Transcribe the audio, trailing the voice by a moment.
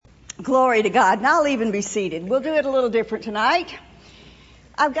Glory to God. And I'll even be seated. We'll do it a little different tonight.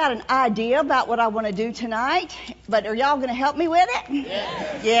 I've got an idea about what I want to do tonight, but are y'all going to help me with it?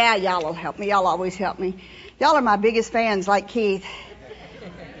 Yes. Yeah, y'all will help me. Y'all always help me. Y'all are my biggest fans, like Keith.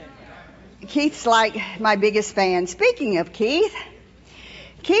 Keith's like my biggest fan. Speaking of Keith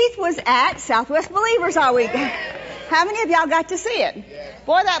was at Southwest Believers all week. How many of y'all got to see it?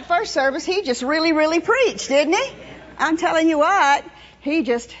 Boy, that first service, he just really preached, didn't he? I'm telling you what,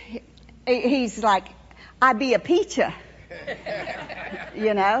 he's like, I be a pizza,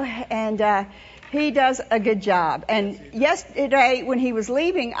 you know, and he does a good job. And yesterday when he was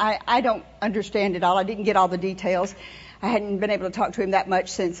leaving, I don't understand it all. I didn't get all the details. I hadn't been able to talk to him that much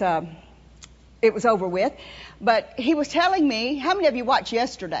since it was over with. But he was telling me, how many of you watched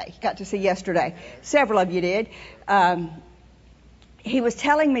yesterday? Got to see yesterday? Several of you did. He was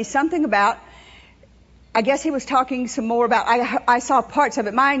telling me something about, I guess he was talking some more about, I saw parts of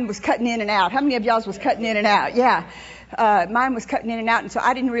it. Mine was cutting in and out. How many of y'all's was cutting in and out? Yeah. Mine was cutting in and out, and so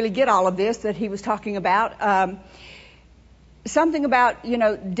I didn't really get all of this that he was talking about. Something about, you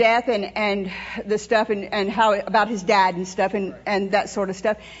know, death and the stuff and how about his dad and stuff and that sort of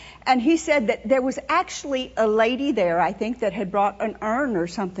stuff. And he said that there was actually a lady there, I think, that had brought an urn or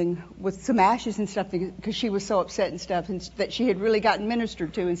something with some ashes and stuff because she was so upset and stuff, and that she had really gotten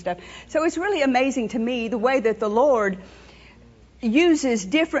ministered to and stuff. So it's really amazing to me the way that the Lord uses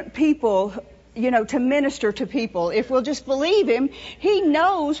different people, you know, to minister to people. If we'll just believe Him, He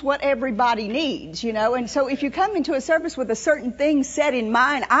knows what everybody needs, you know. And so if you come into a service with a certain thing set in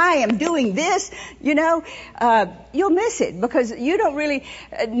mind, I am doing this, you know, you'll miss it because you don't really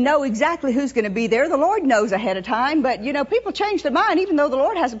know exactly who's going to be there. The Lord knows ahead of time, but, you know, people change their mind even though the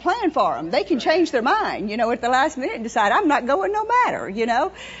Lord has a plan for them. They can change their mind, you know, at the last minute and decide, I'm not going no matter, you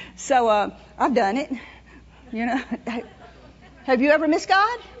know. So I've done it, you know. Have you ever missed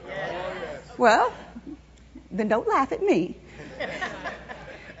God? Well, then don't laugh at me.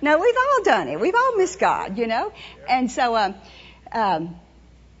 No, we've all done it. We've all missed God, you know. And so,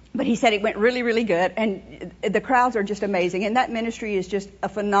 but he said it went really good. And the crowds are just amazing. And that ministry is just a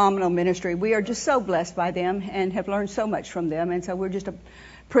phenomenal ministry. We are just so blessed by them and have learned so much from them. And so we're just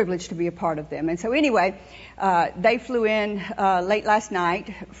privileged to be a part of them. And so anyway, they flew in late last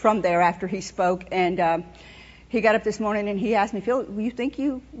night from there after he spoke. And he got up this morning and he asked me, Phil, you think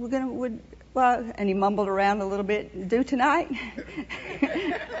you would well, and he mumbled around a little bit, do tonight?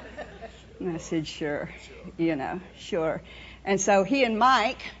 And I said, sure, you know, sure. And so he and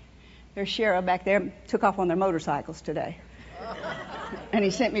Mike, their sheriff back there, took off on their motorcycles today. And he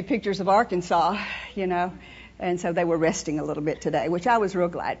sent me pictures of Arkansas, you know, and so they were resting a little bit today, which I was real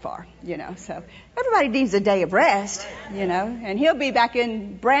glad for, you know. So everybody needs a day of rest, you know, and he'll be back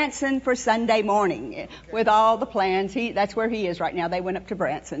in Branson for Sunday morning with all the plans. That's where he is right now. They went up to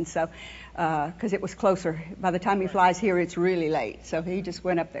Branson, so because it was closer. By the time he flies here, it's really late, so he just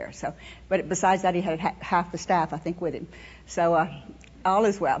went up there. So, but besides that, he had half the staff, I think, with him. So all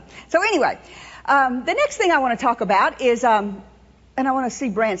is well. So anyway, the next thing I want to talk about is, and I want to see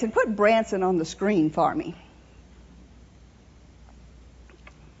Branson. Put Branson on the screen for me.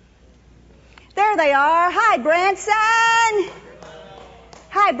 There they are. Hi, Branson.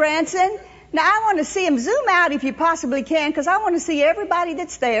 Hi, Branson. Now, I want to see them. Zoom out if you possibly can, because I want to see everybody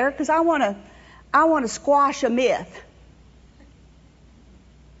that's there, because I want to squash a myth.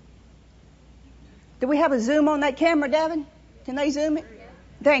 Do we have a zoom on that camera, Devin? Can they zoom it?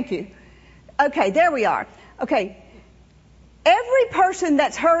 Thank you. Okay, there we are. Okay. Every person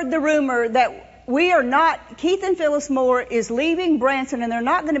that's heard the rumor that Keith and Phyllis Moore is leaving Branson and they're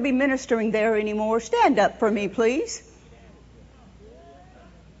not going to be ministering there anymore, stand up for me, please.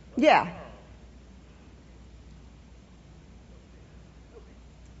 Yeah.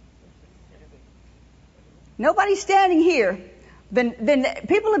 Nobody's standing here. Then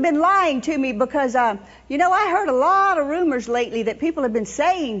people have been lying to me because, you know, I heard a lot of rumors lately that people have been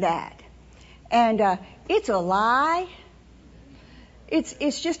saying that. And it's a lie.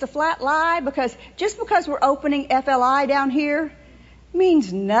 It's just a flat lie, because just because we're opening FLI down here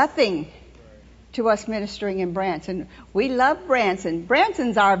means nothing to us ministering in Branson. We love Branson.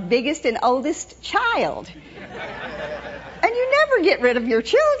 Branson's our biggest and oldest child. And you never get rid of your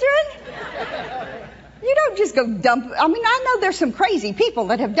children. You don't just go dump. I mean, I know there's some crazy people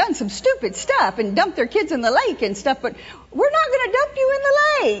that have done some stupid stuff and dumped their kids in the lake and stuff, but we're not going to dump you in the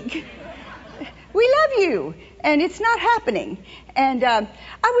lake. We love you, and it's not happening. And I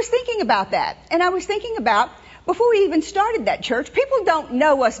was thinking about that, and I was thinking about, before we even started that church, people don't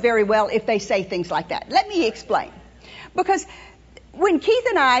know us very well if they say things like that. Let me explain. Because when Keith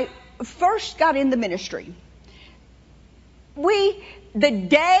and I first got in the ministry, we the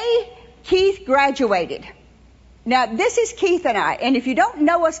day Keith graduated. Now, this is Keith and I, and if you don't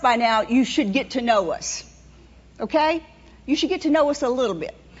know us by now, you should get to know us. Okay? You should get to know us a little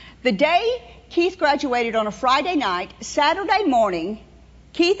bit. The day Keith graduated on a Friday night, Saturday morning,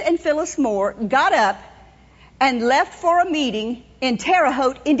 Keith and Phyllis Moore got up and left for a meeting in Terre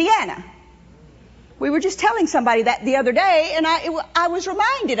Haute, Indiana. We were just telling somebody that the other day, and I was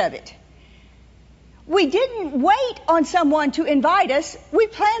reminded of it. We didn't wait on someone to invite us. We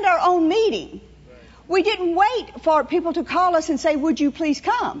planned our own meeting. We didn't wait for people to call us and say, would you please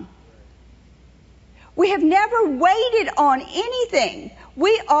come? We have never waited on anything.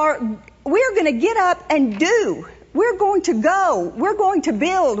 We're going to get up and do. We're going to go. We're going to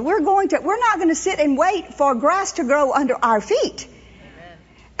build. We're not going to sit and wait for grass to grow under our feet. Amen.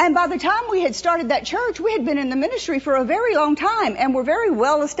 And by the time we had started that church, we had been in the ministry for a very long time and were very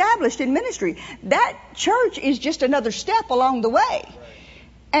well established in ministry. That church is just another step along the way. Right.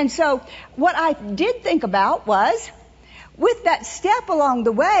 And so what I did think about was, with that step along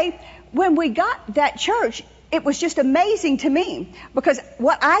the way, when we got that church, it was just amazing to me, because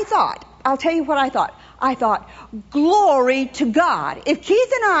what I thought, I'll tell you what I thought. I thought, glory to God. If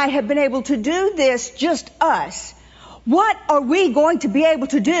Keith and I have been able to do this, just us, what are we going to be able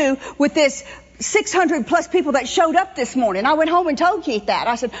to do with this 600 plus people that showed up this morning? I went home and told Keith that.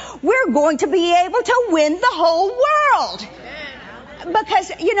 I said, we're going to be able to win the whole world.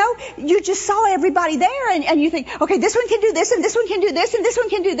 Because, you just saw everybody there and you think, okay, this one can do this and this one can do this and this one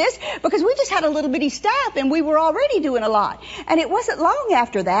can do this, because we just had a little bitty staff and we were already doing a lot. And it wasn't long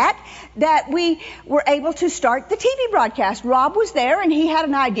after that we were able to start the TV broadcast. Rob was there and he had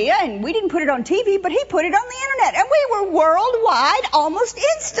an idea, and we didn't put it on TV, but he put it on the internet, and we were worldwide almost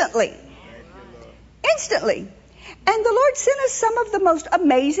instantly. Instantly. And the Lord sent us some of the most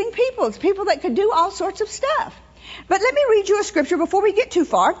amazing people that could do all sorts of stuff. But let me read you a scripture before we get too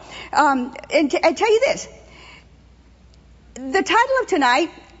far, and tell you this. The title of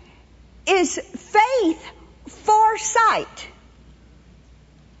tonight is Faith for Sight.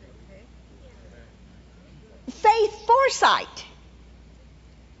 Faith for sight.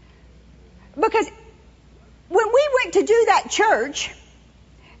 Because when we went to do that church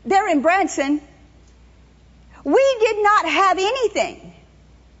there in Branson, we did not have anything.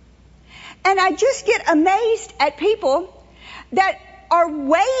 And I just get amazed at people that are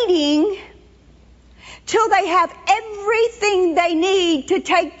waiting till they have everything they need to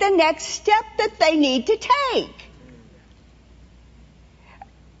take the next step that they need to take.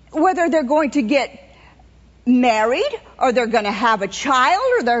 Whether they're going to get married, or they're going to have a child,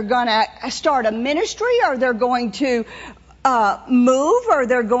 or they're going to start a ministry, or they're going to move, or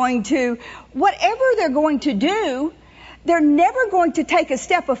they're going to, whatever they're going to do, they're never going to take a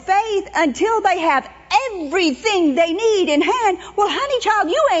step of faith until they have everything they need in hand. Well, honey child,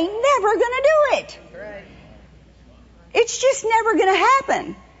 you ain't never going to do it. Right. It's just never going to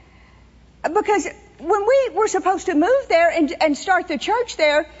happen. Because when we were supposed to move there and start the church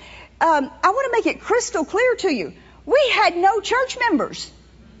there, I want to make it crystal clear to you. We had no church members.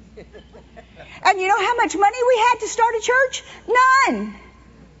 And you know how much money we had to start a church? None.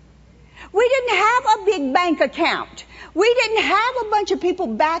 We didn't have a big bank account. We didn't have a bunch of people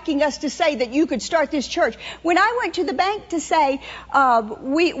backing us to say that you could start this church. When I went to the bank to say,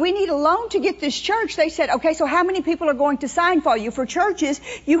 we need a loan to get this church, they said, okay, so how many people are going to sign for you? For churches,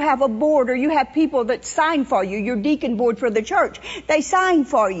 you have a board, or you have people that sign for you, your deacon board for the church. They sign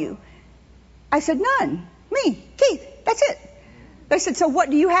for you. I said, none. Me, Keith, that's it. They said, so what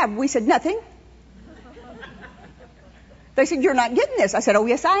do you have? We said, nothing. They said, you're not getting this. I said, oh,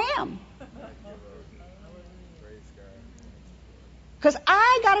 yes, I am. Because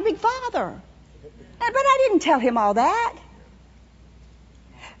I got a big father. But I didn't tell him all that.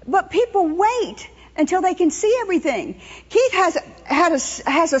 But people wait until they can see everything. Keith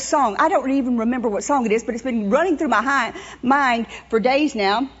has a song. I don't even remember what song it is, but it's been running through my mind for days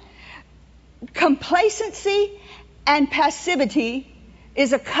now. Complacency and passivity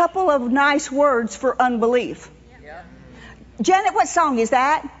is a couple of nice words for unbelief. Yeah. Janet, what song is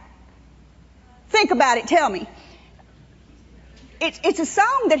that? Think about it. Tell me. It's a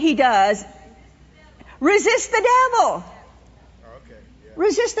song that he does. Resist the devil. Okay, yeah.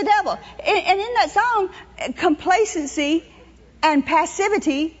 Resist the devil. And in that song, complacency and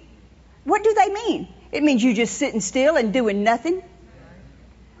passivity, what do they mean? It means you just sitting still and doing nothing.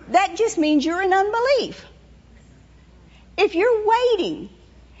 That just means you're in unbelief. If you're waiting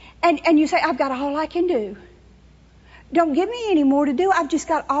and you say, I've got all I can do. Don't give me any more to do. I've just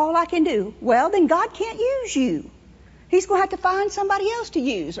got all I can do. Well, then God can't use you. He's going to have to find somebody else to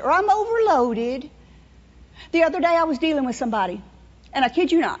use, or I'm overloaded. The other day I was dealing with somebody, And I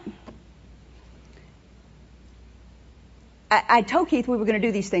kid you not. I told Keith we were going to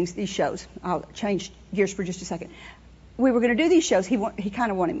do these shows. I'll change gears for just a second. We were going to do these shows. He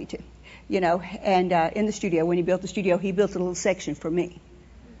kind of wanted me to, and in the studio, when he built the studio, he built a little section for me.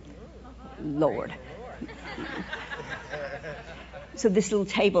 Lord. So this little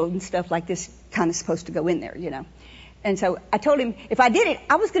table and stuff like this kind of supposed to go in there, And so I told him if I did it,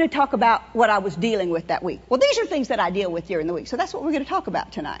 I was going to talk about what I was dealing with that week. Well, these are things that I deal with during the week. So that's what we're going to talk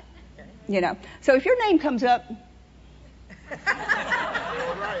about tonight. So if your name comes up,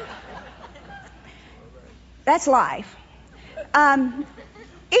 that's life.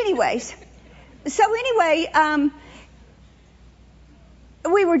 Anyways,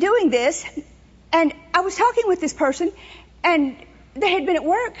 we were doing this, and I was talking with this person, and they had been at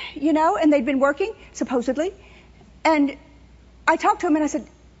work, and they'd been working, supposedly. And I talked to him, and I said,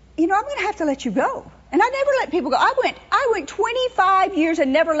 I'm going to have to let you go. And I never let people go. I went 25 years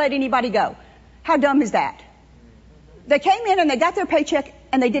and never let anybody go. How dumb is that? They came in and they got their paycheck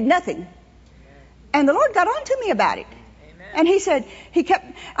and they did nothing. And the Lord got on to me about it. And he said,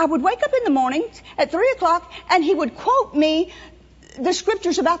 I would wake up in the morning at 3 o'clock and he would quote me the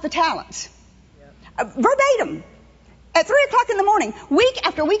scriptures about the talents. Verbatim. At 3 o'clock in the morning, week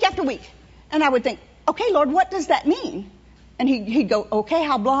after week after week. And I would think, okay, Lord, what does that mean? And he'd go, okay,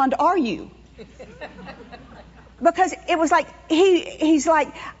 how blonde are you? Because it was like, he's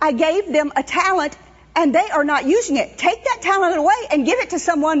like, I gave them a talent and they are not using it. Take that talent away and give it to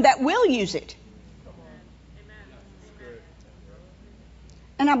someone that will use it.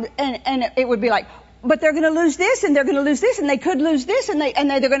 And it would be like, but they're going to lose this and they're going to lose this and they could lose this and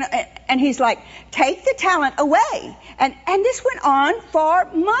they're going to, and he's like, take the talent away. And this went on for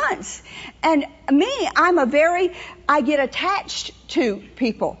months. And me, I get attached to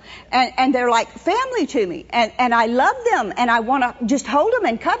people and they're like family to me and I love them and I want to just hold them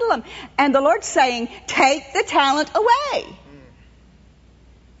and cuddle them. And the Lord's saying, take the talent away.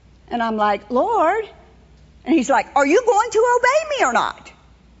 And I'm like, Lord, and he's like, are you going to obey me or not?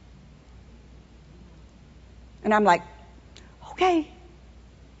 And I'm like, okay.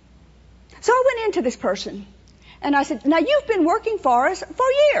 So I went into this person and I said, now you've been working for us for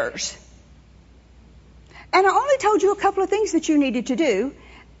years. And I only told you a couple of things that you needed to do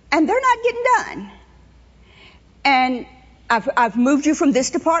and they're not getting done. And I've moved you from this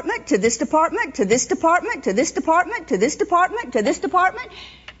department to this department to this department to this department to this department to this department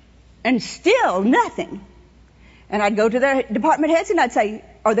and still nothing. And I'd go to the department heads and I'd say,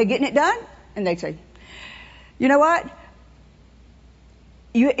 are they getting it done? And they'd say, you know what?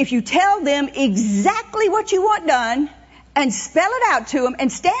 If you tell them exactly what you want done and spell it out to them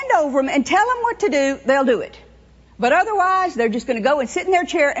and stand over them and tell them what to do, they'll do it. But otherwise, they're just going to go and sit in their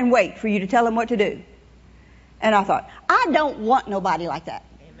chair and wait for you to tell them what to do. And I thought, I don't want nobody like that.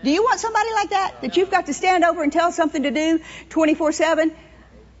 Amen. Do you want somebody like that? That you've got to stand over and tell something to do 24/7?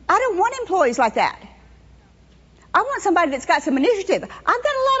 I don't want employees like that. I want somebody that's got some initiative. I've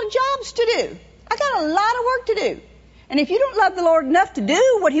got a lot of jobs to do. I got a lot of work to do. And if you don't love the Lord enough to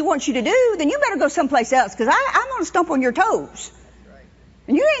do what He wants you to do, then you better go someplace else because I'm going to stomp on your toes.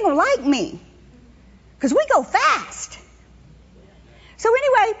 And you ain't going to like me because we go fast. So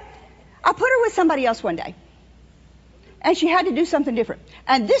anyway, I put her with somebody else one day. And she had to do something different.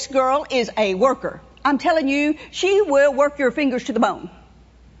 And this girl is a worker. I'm telling you, she will work your fingers to the bone.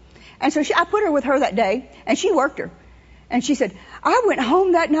 And so I put her with her that day, and she worked her. And she said, I went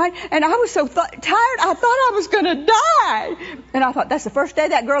home that night, and I was so tired, I thought I was going to die. And I thought, that's the first day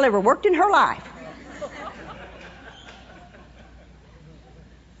that girl ever worked in her life.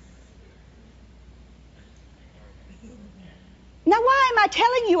 Now, why am I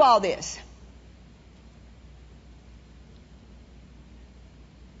telling you all this?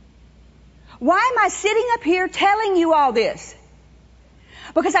 Why am I sitting up here telling you all this?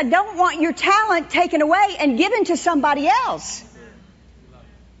 Because I don't want your talent taken away and given to somebody else.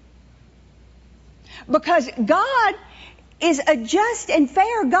 Because God is a just and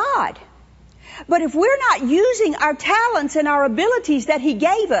fair God. But if we're not using our talents and our abilities that He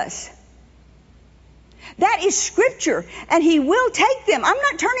gave us, that is Scripture, and He will take them. I'm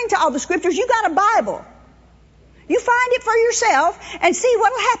not turning to all the Scriptures. You got a Bible. You find it for yourself and see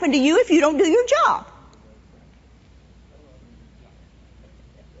what will happen to you if you don't do your job.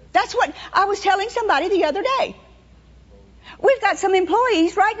 That's what I was telling somebody the other day. We've got some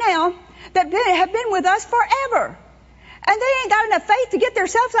employees right now that have been with us forever. And they ain't got enough faith to get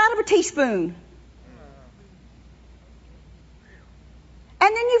themselves out of a teaspoon.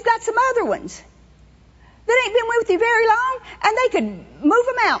 And then you've got some other ones that ain't been with you very long, and they could move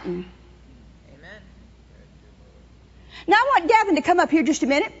a mountain. Amen. Now I want Devin to come up here just a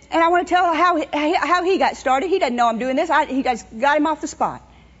minute, and I want to tell how he got started. He doesn't know I'm doing this. He just got him off the spot.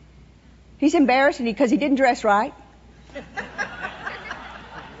 He's embarrassed because he didn't dress right.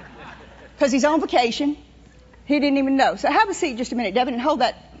 Because he's on vacation. He didn't even know. So have a seat just a minute, Devin, and hold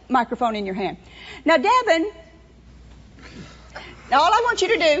that microphone in your hand. Now, Devin, all I want you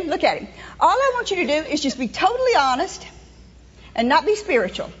to do, look at him. All I want you to do is just be totally honest and not be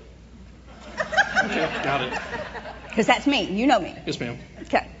spiritual. Okay, got it. Because that's me. You know me. Yes, ma'am.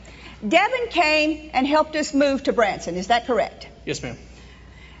 Okay. Devin came and helped us move to Branson. Is that correct? Yes, ma'am.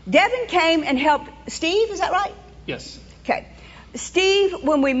 Devin came and helped Steve. Is that right? Yes. Okay. Steve,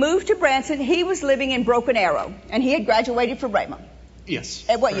 when we moved to Branson, he was living in Broken Arrow, and he had graduated from Raymond. Yes.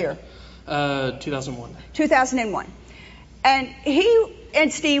 At what year? 2001. 2001. And he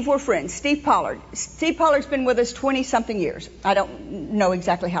and Steve were friends. Steve Pollard. Steve Pollard's been with us 20-something years. I don't know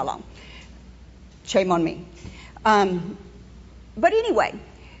exactly how long. Shame on me. But anyway,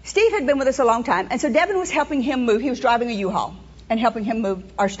 Steve had been with us a long time, and so Devin was helping him move. He was driving a U-Haul and helping him move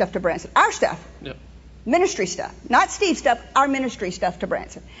our stuff to Branson. Our stuff. Yep. Ministry stuff. Not Steve's stuff, our ministry stuff to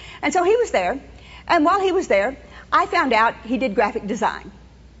Branson. And so he was there, and while he was there, I found out he did graphic design.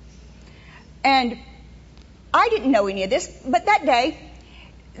 And I didn't know any of this, but that day,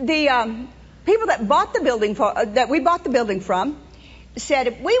 the people that bought the building that we bought the building from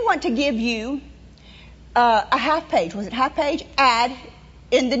said, we want to give you a half-page, was it half-page, ad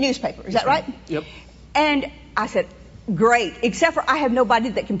in the newspaper. Is that right? Yep. And I said, great, except for I have nobody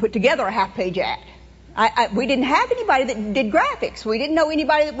that can put together a half-page ad. We didn't have anybody that did graphics. We didn't know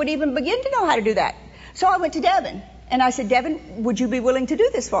anybody that would even begin to know how to do that. So I went to Devin, and I said, Devin, would you be willing to do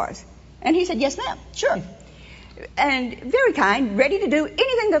this for us? And he said, yes, ma'am, sure. And very kind, ready to do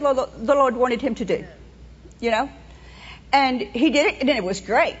anything that the Lord wanted him to do, you know. And he did it, and it was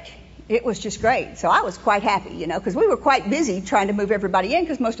great. It was just great. So I was quite happy, you know, because we were quite busy trying to move everybody in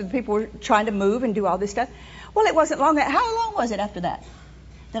because most of the people were trying to move and do all this stuff. Well, it wasn't long. How long was it after that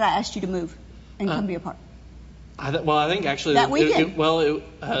I asked you to move and come be a part? I think actually that weekend.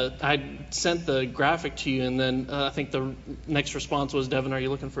 I sent the graphic to you, and then I think the next response was, Devin, are you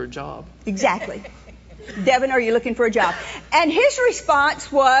looking for a job? Exactly. Devin, are you looking for a job? And his response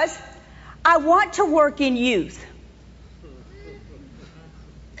was, I want to work in youth.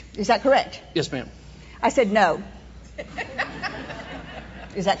 Is that correct? Yes, ma'am. I said no.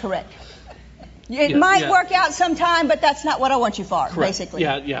 Is that correct? It might work out sometime, but that's not what I want you for, correct. Basically.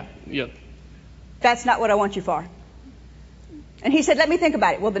 Yeah. That's not what I want you for. And he said, let me think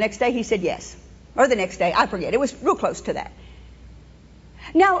about it. Well, the next day he said yes. Or the next day, I forget. It was real close to that.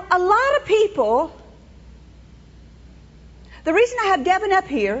 Now, a lot of people, the reason I have Devin up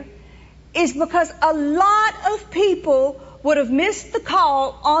here is because a lot of people would have missed the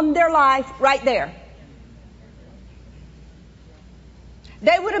call on their life right there.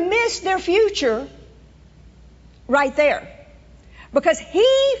 They would have missed their future right there. Because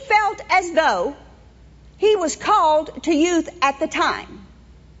he felt as though he was called to youth at the time.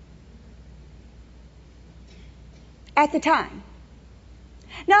 At the time.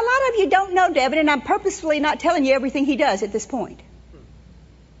 Now, a lot of you don't know Devin, and I'm purposefully not telling you everything he does at this point.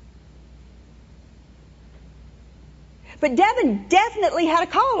 But Devin definitely had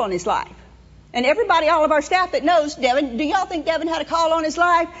a call on his life. And everybody, all of our staff that knows Devin, do y'all think Devin had a call on his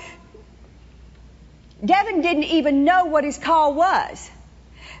life? Devin didn't even know what his call was.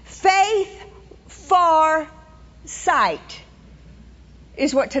 Faith for sight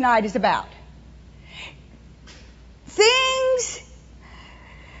is what tonight is about. Things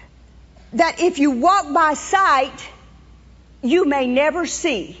that if you walk by sight, you may never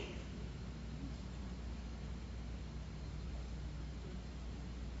see.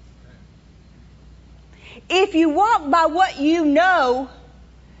 If you walk by what you know,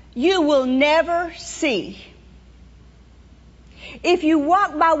 you will never see. If you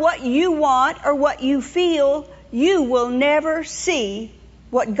walk by what you want or what you feel, you will never see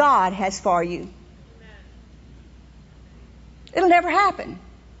what God has for you. It'll never happen.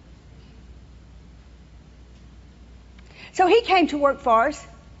 So he came to work for us,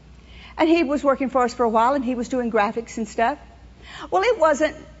 and he was working for us for a while, and he was doing graphics and stuff. Well, it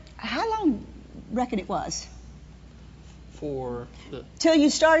wasn't, how long reckon it was? Till you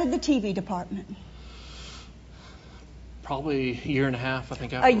started the TV department. Probably a year and a half, I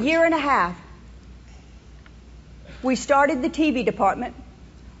think. A year and a half. We started the TV department.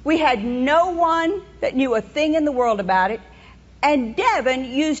 We had no one that knew a thing in the world about it. And Devin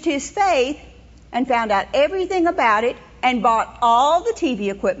used his faith and found out everything about it and bought all the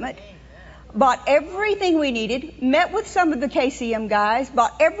TV equipment, bought everything we needed, met with some of the KCM guys,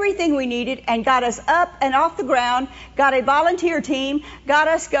 bought everything we needed, and got us up and off the ground, got a volunteer team, got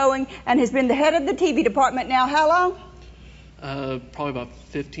us going, and has been the head of the TV department now how long? Probably about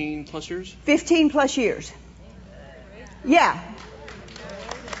 15 plus years. 15 plus years. Yeah.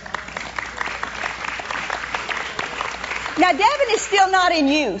 Now, Devin is still not in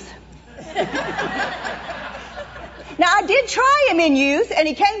youth. Now, I did try him in youth, and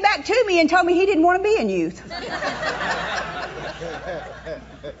he came back to me and told me he didn't want to be in youth.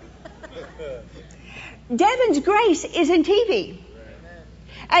 Devin's grace is in TV.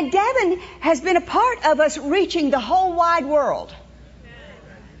 And Devin has been a part of us reaching the whole wide world.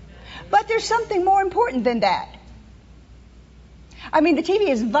 But there's something more important than that. I mean, the TV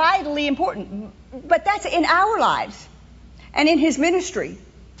is vitally important, but that's in our lives and in his ministry.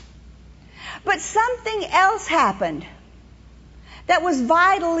 But something else happened that was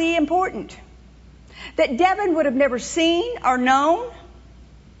vitally important, that Devin would have never seen or known.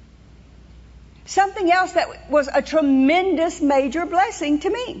 Something else that was a tremendous major blessing to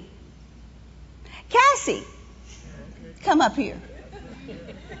me. Cassie, come up here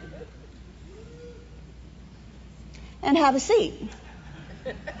and have a seat.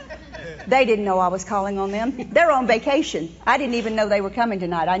 They didn't know I was calling on them. They're on vacation. I didn't even know they were coming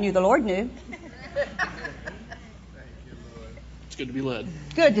tonight. I knew the Lord knew. It's good to be led.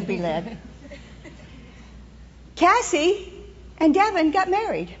 Good to be led. Cassie and Devin got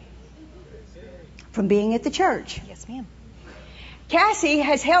married from being at the church. Yes, ma'am. Cassie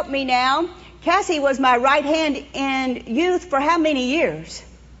has helped me now. Cassie was my right hand in youth for how many years?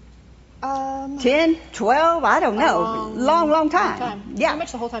 10, 12, I don't know. Long time. Yeah. Pretty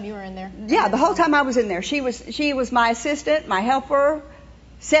much the whole time you were in there. Yeah, the whole time I was in there. She was my assistant, my helper,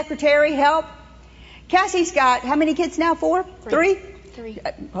 secretary, help. Cassie's got how many kids now? 4? 3? 3.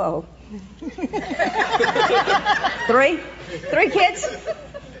 Oh. 3? 3 kids?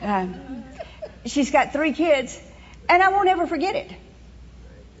 She's got 3 kids, and I won't ever forget it.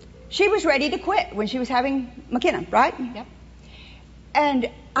 She was ready to quit when she was having McKenna, right? Yep. And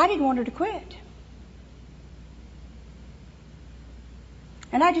I didn't want her to quit.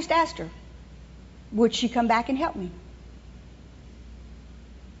 And I just asked her, would she come back and help me?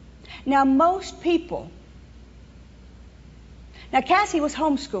 Now, most people... Now, Cassie was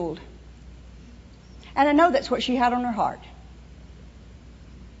homeschooled. And I know that's what she had on her heart.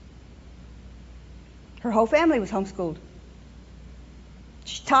 Her whole family was homeschooled.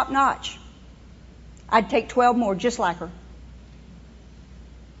 She's top notch. I'd take 12 more just like her.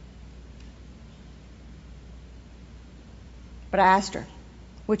 But I asked her,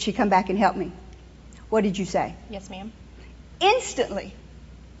 would she come back and help me? What did you say? Yes, ma'am. Instantly.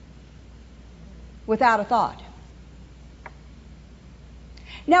 Without a thought.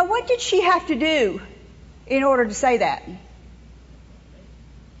 Now, what did she have to do in order to say that?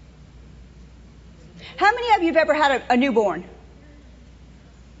 How many of you have ever had a newborn?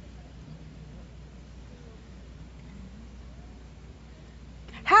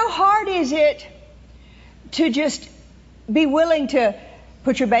 How hard is it to just be willing to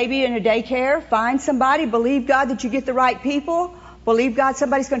put your baby in a daycare, find somebody, believe God that you get the right people, believe God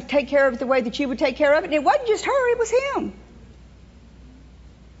somebody's going to take care of it the way that you would take care of it? And it wasn't just her, it was him.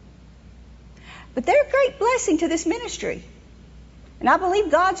 But they're a great blessing to this ministry. And I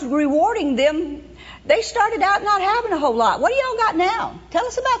believe God's rewarding them. They started out not having a whole lot. What do y'all got now? Tell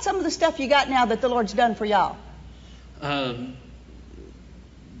us about some of the stuff you got now that the Lord's done for y'all.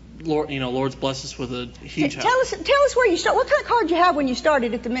 Lord's blessed us with a huge house. Tell us where you started. What kind of car did you have when you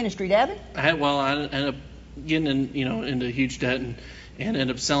started at the ministry, Devin? I ended up getting into huge debt and ended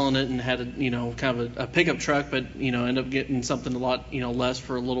up selling it and had kind of a pickup truck, but ended up getting something a lot less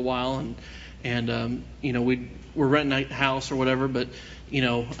for a little while and we're renting a house or whatever, but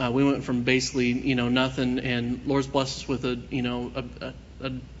we went from basically nothing, and Lord's blessed us with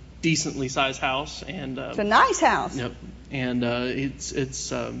a decently sized house, and it's a nice house. Yep, and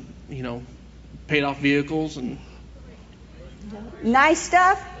it's paid off vehicles and nice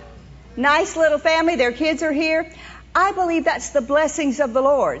stuff. Nice little family. Their kids are here. I believe that's the blessings of the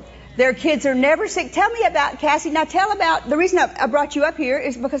Lord. Their kids are never sick. Tell me about Cassie. Now tell about, the reason I brought you up here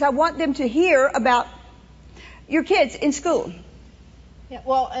is because I want them to hear about your kids in school. Yeah,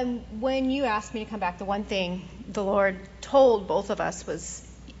 well, and when you asked me to come back, the one thing the Lord told both of us was,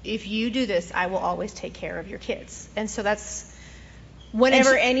 if you do this, I will always take care of your kids. And so that's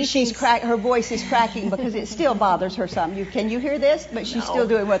whenever anything... Her voice is cracking because it still bothers her some. Can you hear this? But she's still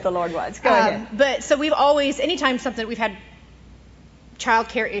doing what the Lord wants. Go ahead. But so we've always, anytime we've had child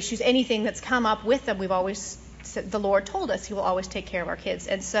care issues, anything that's come up with them, we've always said, the Lord told us he will always take care of our kids.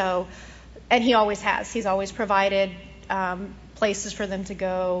 And so And he always has. He's always provided places for them to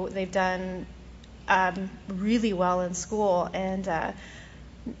go. They've done really well in school. And,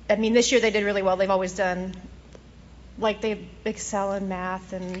 this year they did really well. They've always done, they excel in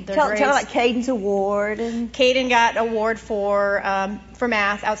math and their grades. Tell Caden's award. Caden got award for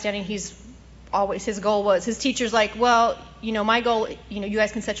math, outstanding. His goal was, his teacher's my goal, you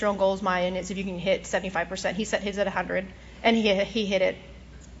guys can set your own goals. Mine is if you can hit 75%. He set his at 100, and he hit it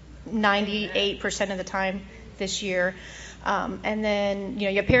 98% of the time this year. And then,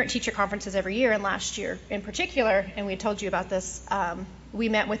 you have parent-teacher conferences every year, and last year in particular, and we had told you about this, we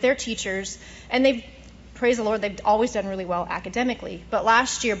met with their teachers, and they've, praise the Lord, they've always done really well academically. But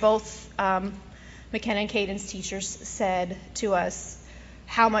last year, both McKenna and Caden's teachers said to us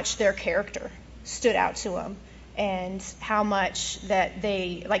how much their character stood out to them, and how much that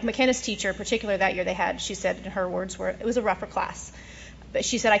they, McKenna's teacher in particular that year she said in her words it was a rougher class. But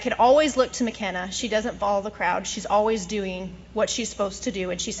she said, I could always look to McKenna. She doesn't follow the crowd. She's always doing what she's supposed to do,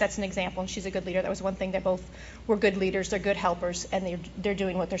 and she sets an example, and she's a good leader. That was one thing, that both were good leaders. They're good helpers, and they're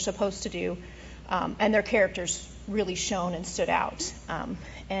doing what they're supposed to do. And their characters really shone and stood out.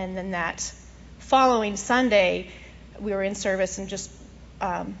 And then that following Sunday, we were in service, and just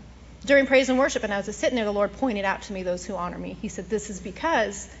during praise and worship, and I was sitting there, the Lord pointed out to me those who honor me. He said, this is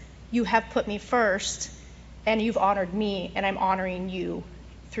because you have put me first, and you've honored me, and I'm honoring you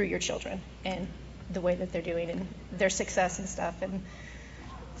through your children and the way that they're doing and their success and stuff, and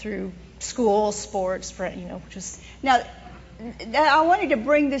through school, sports, just. Now, I wanted to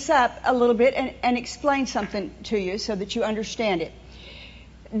bring this up a little bit and explain something to you so that you understand it.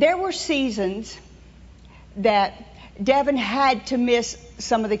 There were seasons that Devin had to miss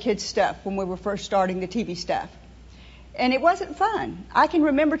some of the kids' stuff when we were first starting the TV stuff. And it wasn't fun. I can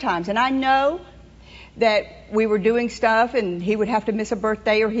remember times, and I know that we were doing stuff and he would have to miss a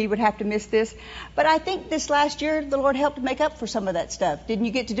birthday or he would have to miss this. But I think this last year the Lord helped make up for some of that stuff. Didn't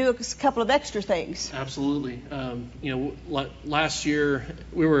you get to do a couple of extra things? Absolutely. Last year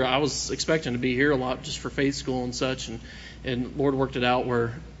I was expecting to be here a lot just for faith school and such, and Lord worked it out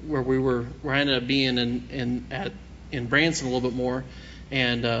where I ended up being in Branson a little bit more.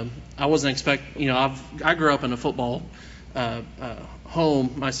 And I wasn't I grew up in a football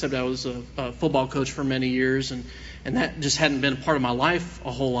home. My stepdad was a football coach for many years, and that just hadn't been a part of my life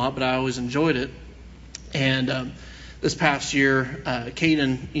a whole lot, but I always enjoyed it. And this past year,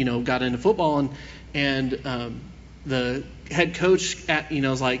 Caden, got into football, and the head coach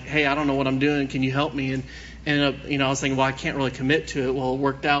was like, hey, I don't know what I'm doing. Can you help me? And ended up, I was thinking, well, I can't really commit to it. Well, it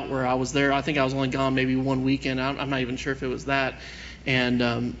worked out where I was there. I think I was only gone maybe one weekend. I'm not even sure if it was that.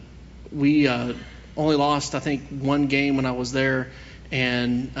 And we only lost, I think, one game when I was there.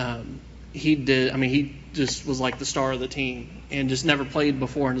 And he just was like the star of the team and just never played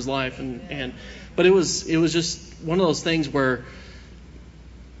before in his life. But it was just one of those things where,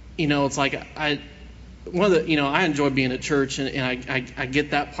 it's like I enjoy being at church and I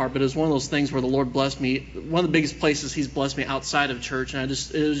get that part, but it was one of those things where the Lord blessed me. One of the biggest places He's blessed me outside of church, and it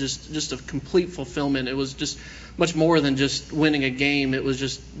was just a complete fulfillment. It was just much more than just winning a game. It was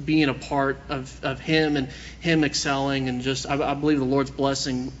just being a part of Him and Him excelling, and just I believe the Lord's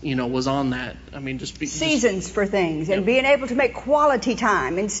blessing, was on that. Seasons for things, and being able to make quality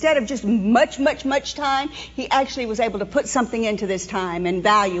time instead of just much time. He actually was able to put something into this time and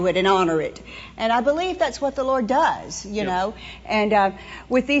value it and honor it. And I believe that's what the Lord does, you know. And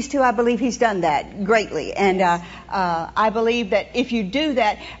with these two, I believe He's done that greatly. And I believe that if you do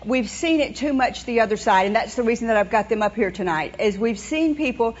that, we've seen it too much the other side, and that's the reason that I've got them up here tonight, is we've seen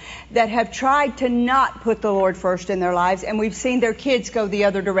people that have tried to not put the Lord first in their lives, and we've seen their kids go the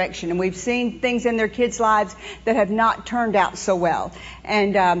other direction, and we've seen things in their kids' lives that have not turned out so well.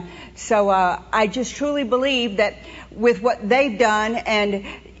 And so I just truly believe that with what they've done, and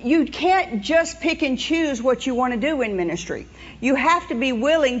you can't just pick and choose what you want to do in ministry. You have to be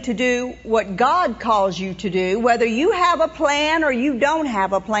willing to do what God calls you to do, whether you have a plan or you don't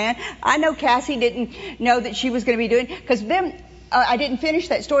have a plan. I know Cassie didn't know that she was going to be doing, because then I didn't finish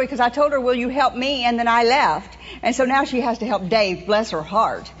that story because I told her, will you help me? And then I left. And so now she has to help Dave, bless her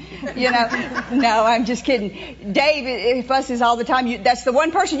heart. No, I'm just kidding. Dave fusses all the time. That's the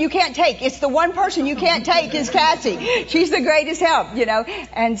one person you can't take. It's the one person you can't take is Cassie. She's the greatest help,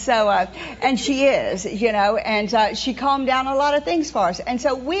 And so, and she is, and she calmed down a lot of things for us. And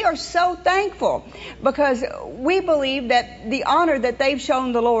so we are so thankful because we believe that the honor that they've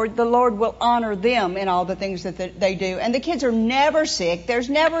shown the Lord will honor them in all the things that they do. And the kids are never sick. There's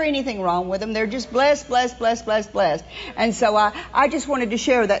never anything wrong with them. They're just blessed blessed. And so I just wanted to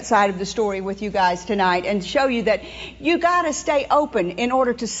share that side of the story with you guys tonight and show you that you got to stay open in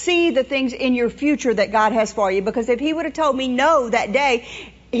order to see the things in your future that God has for you. Because if He would have told me no that day,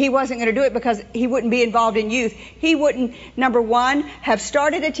 He wasn't going to do it because He wouldn't be involved in youth. He wouldn't, number one, have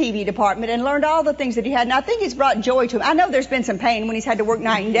started a TV department and learned all the things that he had. And I think it's brought joy to him. I know there's been some pain when he's had to work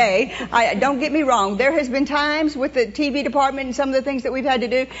night and day. Don't get me wrong. There has been times with the TV department and some of the things that we've had to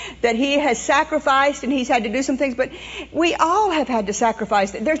do that he has sacrificed and he's had to do some things. But we all have had to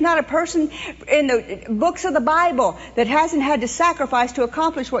sacrifice. There's not a person in the books of the Bible that hasn't had to sacrifice to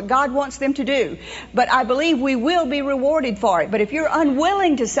accomplish what God wants them to do. But I believe we will be rewarded for it. But if you're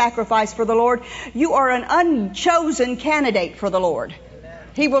unwilling to sacrifice for the Lord, you are an unchosen candidate for the Lord.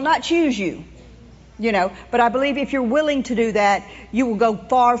 He will not choose you, but I believe if you're willing to do that, you will go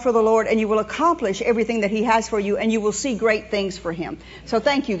far for the Lord and you will accomplish everything that He has for you and you will see great things for Him. So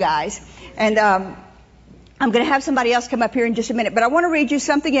thank you guys. And I'm going to have somebody else come up here in just a minute, but I want to read you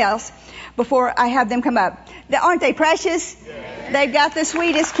something else before I have them come up. Aren't they precious? Yes. They've got the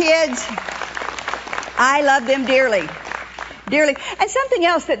sweetest kids. I love them dearly. Dearly. And something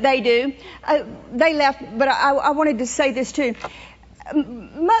else that they do, they left, but I wanted to say this too.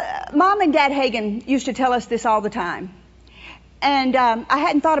 Mom and Dad Hagin used to tell us this all the time. And I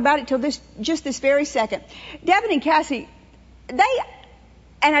hadn't thought about it till just this very second. Devin and Cassie,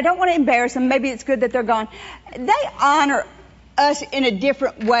 and I don't want to embarrass them, maybe it's good that they're gone. They honor us in a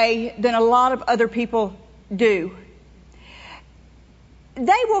different way than a lot of other people do.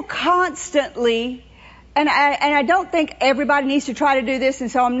 They will constantly, and I don't think everybody needs to try to do this,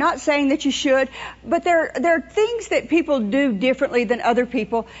 and so I'm not saying that you should, but there are things that people do differently than other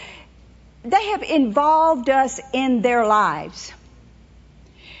people. They have involved us in their lives.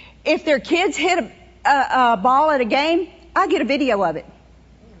 If their kids hit a ball at a game, I get a video of it.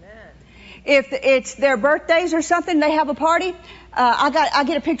 Amen. If it's their birthdays or something, they have a party, I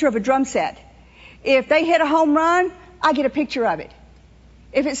get a picture of a drum set. If they hit a home run, I get a picture of it.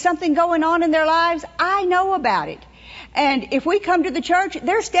 If it's something going on in their lives, I know about it. And if we come to the church,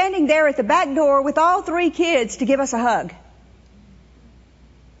 they're standing there at the back door with all 3 kids to give us a hug.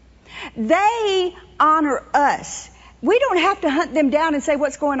 They honor us. We don't have to hunt them down and say,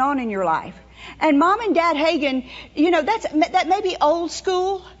 what's going on in your life? And Mom and Dad Hagin, that may be old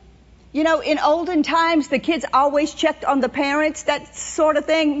school. In olden times, the kids always checked on the parents, that sort of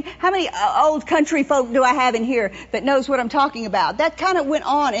thing. How many old country folk do I have in here that knows what I'm talking about? That kind of went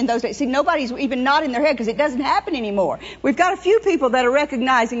on in those days. See, nobody's even nodding their head because it doesn't happen anymore. We've got a few people that are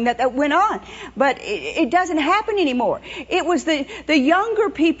recognizing that went on, but it doesn't happen anymore. It was the younger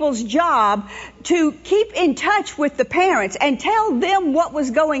people's job to keep in touch with the parents and tell them what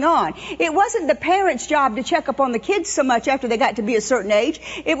was going on. It wasn't the parents' job to check up on the kids so much after they got to be a certain age.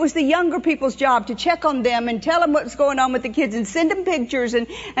 It was the younger people's job to check on them and tell them what's going on with the kids and send them pictures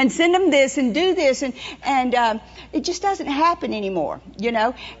and send them this and do this and it just doesn't happen anymore,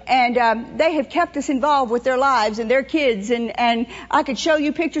 and they have kept us involved with their lives and their kids and I could show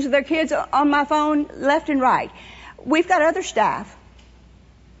you pictures of their kids on my phone left and right. We've got other staff.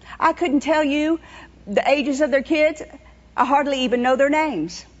 I couldn't tell you the ages of their kids. I hardly even know their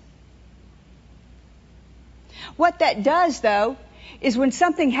names. What that does, though, is when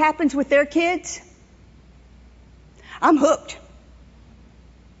something happens with their kids, I'm hooked.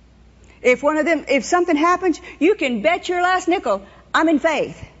 If something happens, you can bet your last nickel, I'm in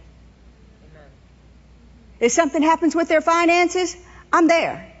faith. Amen. If something happens with their finances, I'm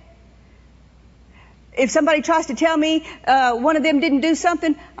there. If somebody tries to tell me one of them didn't do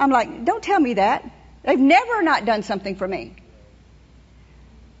something, I'm like, don't tell me that. They've never not done something for me.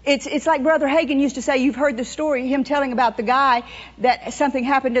 It's like Brother Hagin used to say. You've heard the story, him telling about the guy that something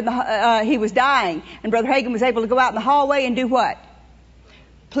happened he was dying, and Brother Hagin was able to go out in the hallway and do what?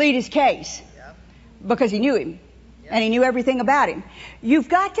 Plead his case. Yep. Because he knew him. Yep. And he knew everything about him. You've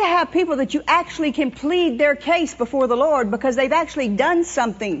got to have people that you actually can plead their case before the Lord because they've actually done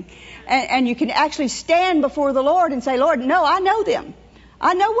something. And you can actually stand before the Lord and say, Lord, no, I know them.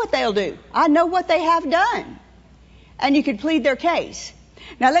 I know what they'll do. I know what they have done. And you can plead their case.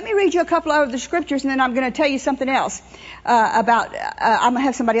 Now, let me read you a couple of the scriptures, and then I'm going to tell you something else about. I'm going to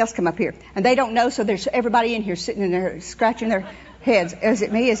have somebody else come up here, and they don't know, so there's everybody in here sitting in there scratching their heads. Is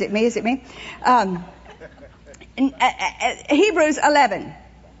it me? Is it me? Is it me? Hebrews 11.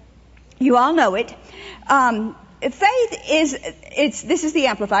 You all know it. Faith is. This is the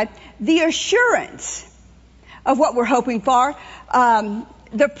Amplified. The assurance of what we're hoping for.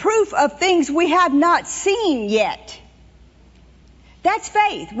 The proof of things we have not seen yet. That's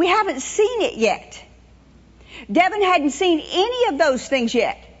faith. We haven't seen it yet. Devin hadn't seen any of those things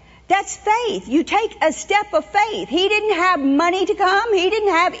yet. That's faith. You take a step of faith. He didn't have money to come. He didn't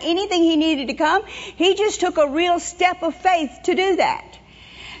have anything he needed to come. He just took a real step of faith to do that.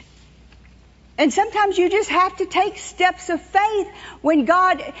 And sometimes you just have to take steps of faith when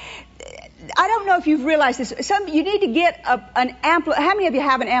God, I don't know if you've realized this. You need to get how many of you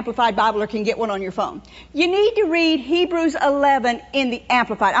have an Amplified Bible or can get one on your phone? You need to read Hebrews 11 in the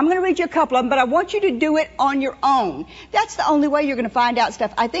Amplified. I'm going to read you a couple of them, but I want you to do it on your own. That's the only way you're going to find out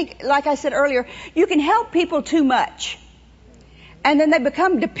stuff. I think, like I said earlier, you can help people too much, and then they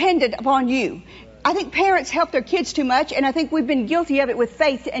become dependent upon you. I think parents help their kids too much, and I think we've been guilty of it with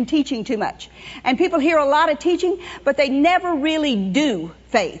faith and teaching too much. And people hear a lot of teaching, but they never really do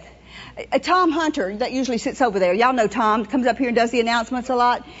faith. Tom Hunter, that usually sits over there. Y'all know Tom, comes up here and does the announcements a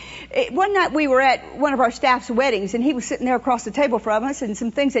lot. One night we were at one of our staff's weddings, and he was sitting there across the table from us, and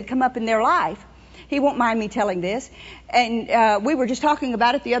some things had come up in their life. He won't mind me telling this. And we were just talking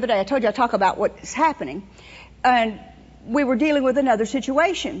about it the other day. I told you I talk about what's happening. And we were dealing with another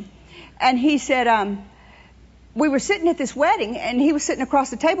situation. And he said, we were sitting at this wedding, and he was sitting across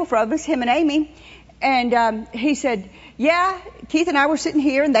the table from us, him and Amy. And he said, yeah, Keith and I were sitting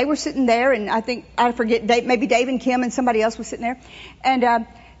here, and they were sitting there, and I forget, maybe Dave and Kim and somebody else was sitting there. And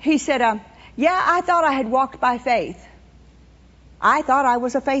he said, yeah, I thought I had walked by faith. I thought I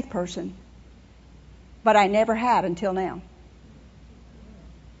was a faith person, but I never had until now.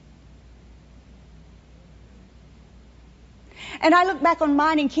 And I look back on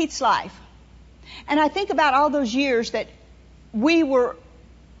mine and Keith's life, and I think about all those years that we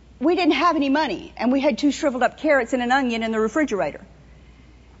didn't have any money, and we had 2 shriveled up carrots and an onion in the refrigerator.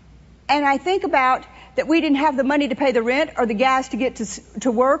 And I think about that we didn't have the money to pay the rent or the gas to get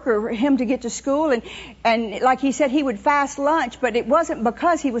to work or him to get to school. And like he said, he would fast lunch, but it wasn't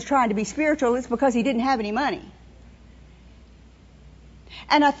because he was trying to be spiritual. It's because he didn't have any money.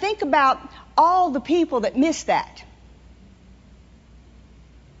 And I think about all the people that missed that.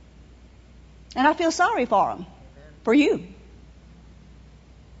 And I feel sorry for them, for you.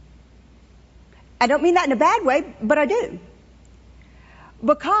 I don't mean that in a bad way, but I do.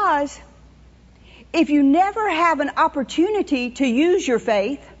 Because if you never have an opportunity to use your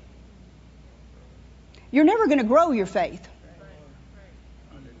faith, you're never going to grow your faith.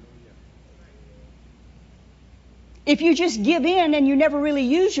 If you just give in and you never really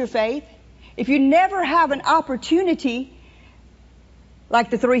use your faith, if you never have an opportunity, like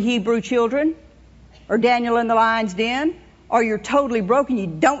the 3 Hebrew children, or Daniel in the lion's den, or you're totally broken, you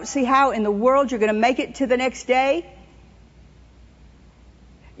don't see how in the world you're going to make it to the next day,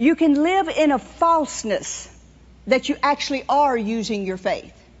 you can live in a falseness that you actually are using your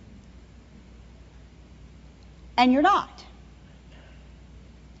faith. And you're not.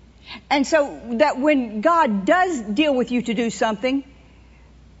 And so that when God does deal with you to do something,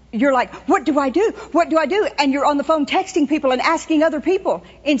 you're like, what do I do? What do I do? And you're on the phone texting people and asking other people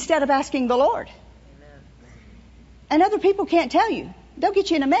instead of asking the Lord. And other people can't tell you. They'll get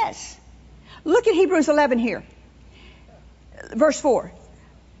you in a mess. Look at Hebrews 11 here. Verse 4.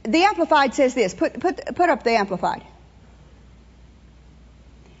 The Amplified says this. Put up the Amplified.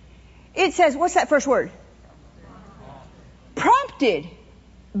 It says, what's that first word? Prompted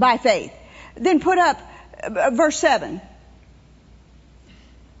by faith. Then put up verse 7.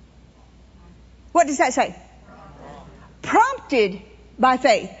 What does that say? Prompted by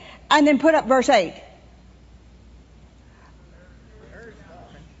faith. And then put up verse 8.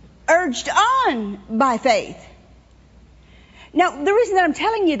 Urged on by faith. Now, the reason that I'm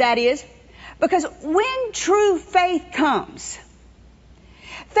telling you that is because when true faith comes,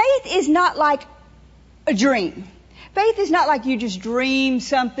 faith is not like a dream. Faith is not like you just dream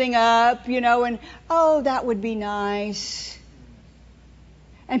something up, and, oh, that would be nice.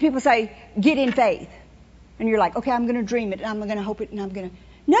 And people say, get in faith. And you're like, okay, I'm going to dream it, and I'm going to hope it, and I'm going to...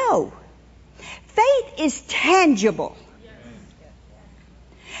 No. Faith is tangible.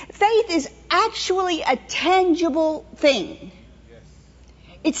 Faith is actually a tangible thing.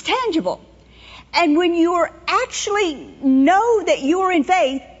 It's tangible. And when you actually know that you are in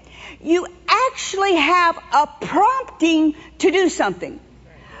faith, you actually have a prompting to do something.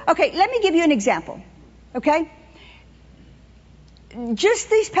 Okay, let me give you an example. Okay? Just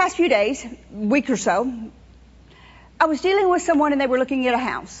these past few days, week or so, I was dealing with someone and they were looking at a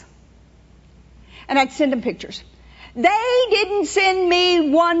house. And I'd send them pictures. They didn't send me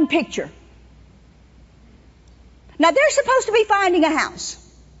one picture. Now, they're supposed to be finding a house.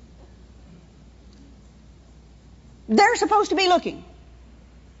 They're supposed to be looking.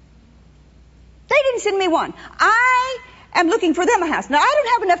 They didn't send me one. I am looking for them a house. Now, I don't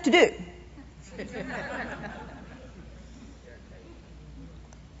have enough to do.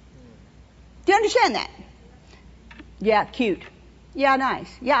 Do you understand that? Yeah, cute. Yeah,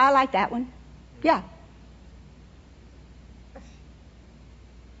 nice. Yeah, I like that one. Yeah.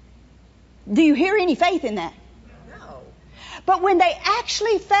 Do you hear any faith in that? No. But when they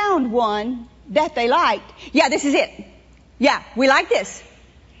actually found one that they liked, yeah, this is it. Yeah, we like this.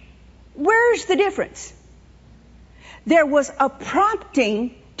 Where's the difference? There was a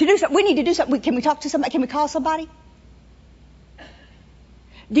prompting to do something. We need to do something. Can we talk to somebody? Can we call somebody?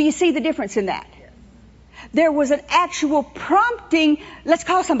 Do you see the difference in that? Yes. There was an actual prompting. Let's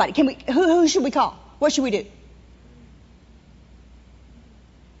call somebody. Can we? Who should we call? What should we do?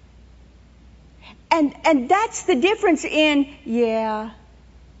 And that's the difference in, yeah,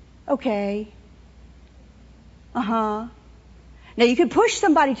 okay, uh-huh. Now you can push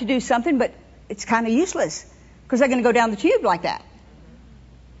somebody to do something, but it's kind of useless because they're going to go down the tube like that.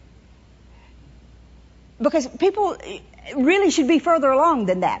 Because people really should be further along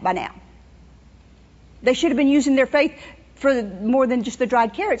than that by now. They should have been using their faith for more than just the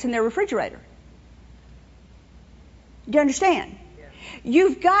dried carrots in their refrigerator. Do you understand?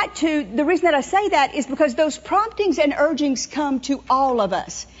 You've got to, the reason that I say that is because those promptings and urgings come to all of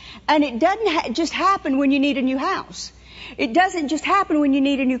us. And it doesn't just happen when you need a new house. It doesn't just happen when you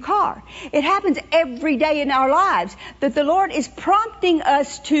need a new car. It happens every day in our lives that the Lord is prompting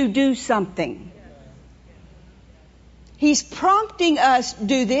us to do something. He's prompting us,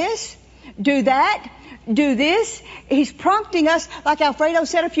 do this, do that, do this. He's prompting us, like Alfredo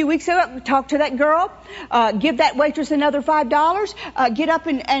said a few weeks ago, talk to that girl, give that waitress another $5, get up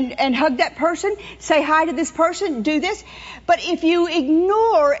and hug that person, say hi to this person, do this. But if you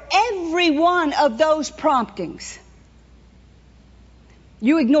ignore every one of those promptings,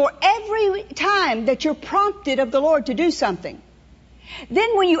 you ignore every time that you're prompted of the Lord to do something,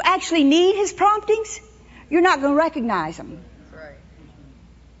 then when you actually need His promptings, you're not going to recognize them.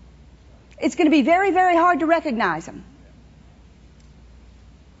 It's going to be very, very hard to recognize them.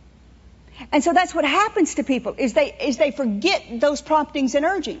 And so that's what happens to people, is they forget those promptings and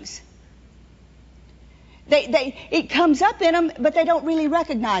urgings. It comes up in them, but they don't really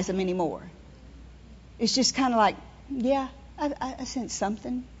recognize them anymore. It's just kind of like, yeah, I sense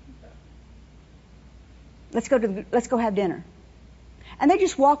something. Let's go have dinner. And they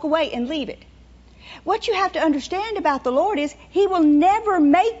just walk away and leave it. What you have to understand about the Lord is He will never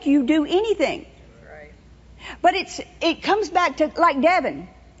make you do anything. Right. But it comes back to, like Devin,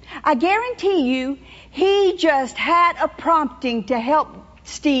 I guarantee you he just had a prompting to help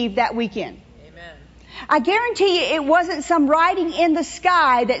Steve that weekend. Amen. I guarantee you it wasn't some writing in the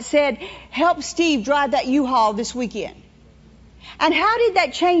sky that said, help Steve drive that U-Haul this weekend. And how did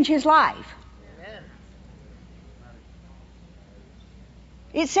that change his life?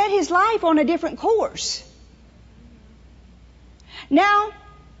 It set his life on a different course. Now,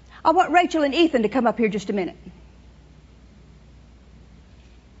 I want Rachel and Ethan to come up here just a minute.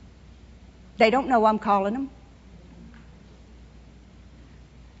 They don't know I'm calling them.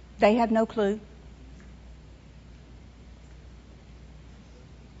 They have no clue.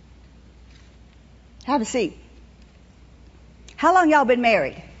 Have a seat. How long y'all been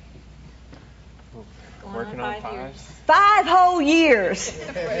married? Working on 5 years. 5 whole years.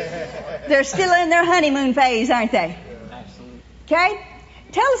 They're still in their honeymoon phase, aren't they? Absolutely. Okay?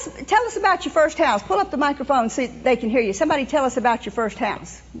 Tell us about your first house. Pull up the microphone so they can hear you. Somebody tell us about your first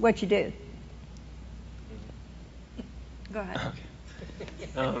house. What you did. Go ahead.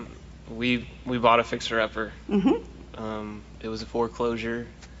 Okay. We bought a fixer-upper. Mm-hmm. It was a foreclosure,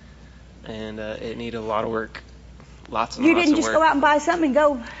 and it needed a lot of work. Lots and You lots didn't of just work. go out and buy something and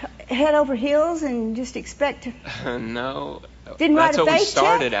go head over heels and just expect to... No. Didn't write That's a what we face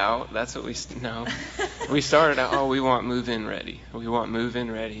started check? out. That's what no. We started out, we want move-in ready. We want move-in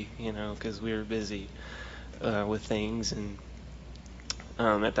ready, because we were busy with things. And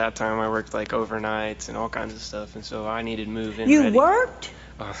at that time, I worked like overnights and all kinds of stuff. And so I needed move-in ready. You worked?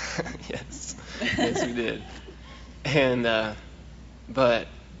 Yes. Yes, we did. And, but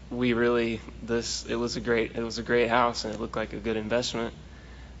we really, it was a great house, and it looked like a good investment.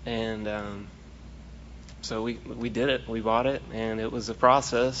 And so we did it. We bought it, and it was a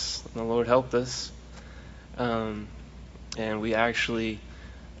process. And the Lord helped us. And we actually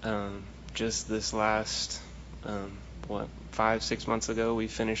just this last 5-6 months ago, we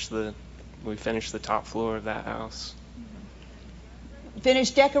finished the top floor of that house.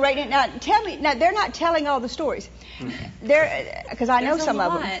 Finished decorating it. Now, tell me. Now, they're not telling all the stories. Because I know some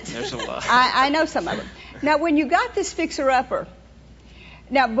of them. There's a lot. I know some of them. Now, when you got this fixer-upper,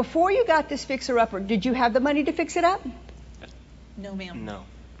 now before you got this fixer-upper, did you have the money to fix it up? No, ma'am. No.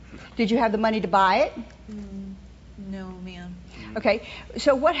 Did you have the money to buy it? No, ma'am. Okay.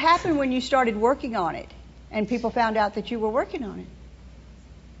 So what happened when you started working on it and people found out that you were working on it?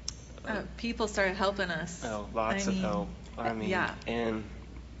 People started helping us. Oh, lots of help. I mean, yeah. And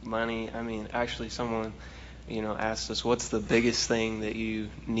money. I mean, actually, someone, asked us, "What's the biggest thing that you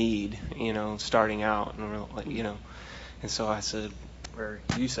need, starting out?" And we're like, and so I said, or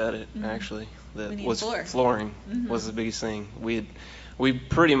you said it actually, that was flooring was the biggest thing. We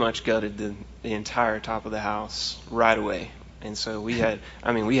pretty much gutted the entire top of the house right away, and so we had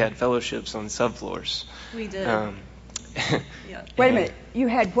fellowships on subfloors. We did. Yeah. Wait a minute. You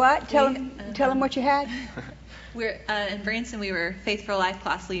had what? Tell them what you had. We're in Branson. We were Faith for Life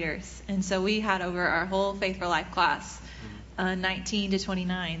class leaders, and so we had over our whole Faith for Life class 19 to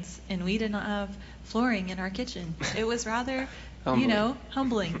 29s, and we did not have flooring in our kitchen. It was rather,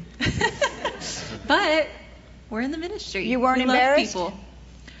 humbling. But we're in the ministry. You weren't we embarrassed? Love people.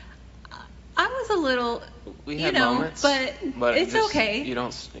 I was a little, we had moments, but it's just, okay. You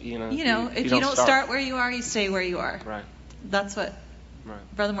don't, if you don't start where you are, you stay where you are. Right. That's what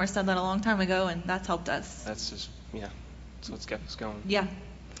Right. Brother Moore said that a long time ago, and that's helped us. That's just, that's what's kept us going. Yeah.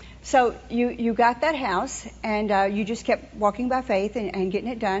 So you got that house, and you just kept walking by faith and getting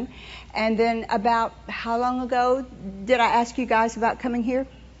it done. And then about how long ago did I ask you guys about coming here?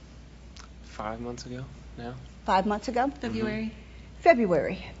 5 months ago now. 5 months ago? February.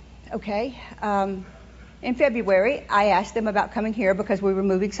 February. Okay. In February, I asked them about coming here because we were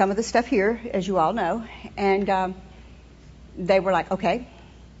moving some of the stuff here, as you all know. And they were like, okay,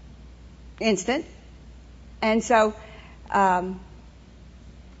 instant. And so I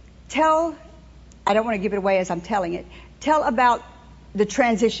don't want to give it away as I'm telling it, tell about the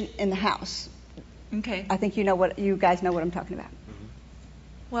transition in the house. Okay. I think you guys know what I'm talking about.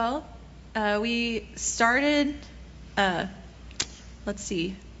 Well, we started, let's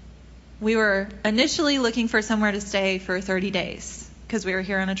see. We were initially looking for somewhere to stay for 30 days because we were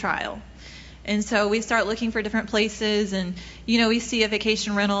here on a trial. And so we start looking for different places, and, we see a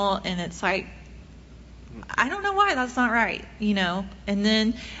vacation rental, and it's like, I don't know why that's not right, And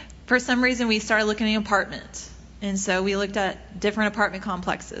then for some reason we started looking at an apartment. And so we looked at different apartment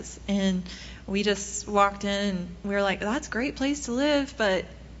complexes, and we just walked in and we were like, that's a great place to live, but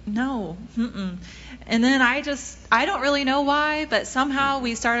no. And then I don't really know why, but somehow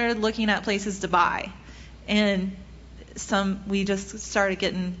we started looking at places to buy. And we just started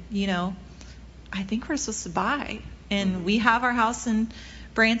getting, I think we're supposed to buy. And we have our house in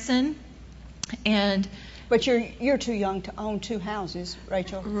Branson. But you're too young to own two houses,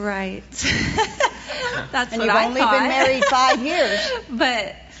 Rachel. Right. That's and what you've I only thought. been married 5 years.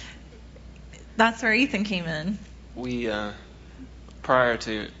 But that's where Ethan came in. We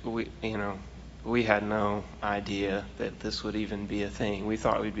we had no idea that this would even be a thing. We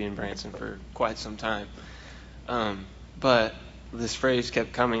thought we'd be in Branson for quite some time. But this phrase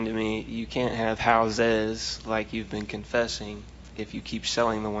kept coming to me: you can't have houses like you've been confessing if you keep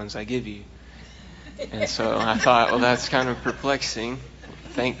selling the ones I give you. And so I thought, well, that's kind of perplexing.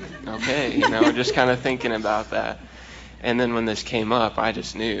 Just kind of thinking about that. And then when this came up, I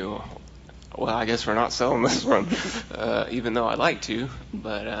just knew, well, I guess we're not selling this one, even though I'd like to,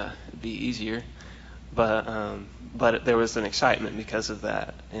 but it'd be easier. But there was an excitement because of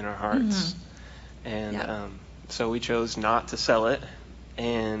that in our hearts. And so we chose not to sell it.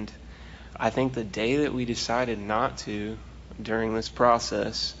 And I think the day that we decided not to during this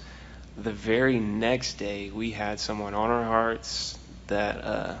process, the very next day we had someone on our hearts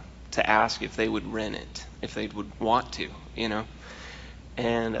that to ask if they would rent it, if they would want to,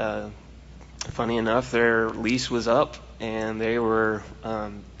 And funny enough, their lease was up, and they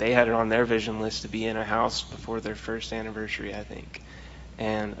had it on their vision list to be in a house before their first anniversary, I think.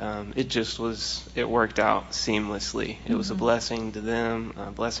 And it worked out seamlessly. It was a blessing to them,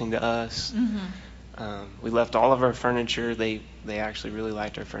 a blessing to us. We left all of our furniture. They actually really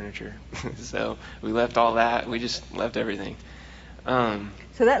liked our furniture. So we left all that. We just left everything.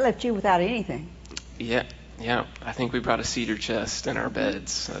 So that left you without anything. Yeah. I think we brought a cedar chest in our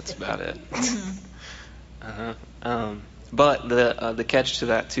beds. That's about it. But the catch to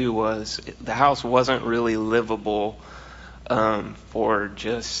that too was the house wasn't really livable for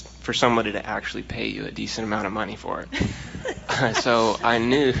somebody to actually pay you a decent amount of money for it. So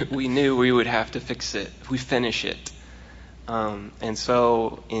we knew we would have to fix it. We finish it. And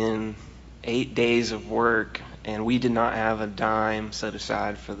so in 8 days of work, and we did not have a dime set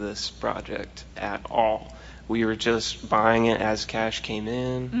aside for this project at all. We were just buying it as cash came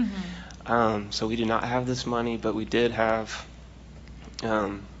in. So we did not have this money, but we did have,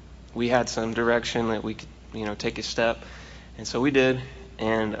 we had some direction that we could, take a step. And so we did.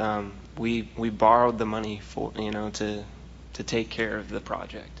 And we borrowed the money for, to take care of the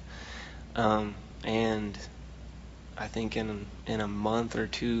project. And I think in a month or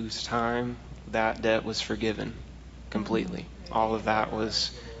two's time, that debt was forgiven completely. All of that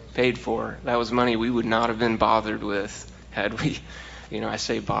was paid for. That was money we would not have been bothered with had we, I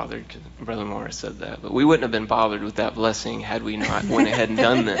say bothered because Brother Morris said that, but we wouldn't have been bothered with that blessing had we not went ahead and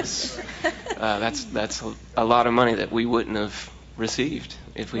done this. That's a lot of money that we wouldn't have received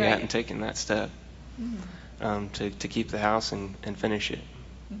if we hadn't taken that step to keep the house and finish it.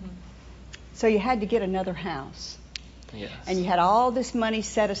 So you had to get another house. Yes. And you had all this money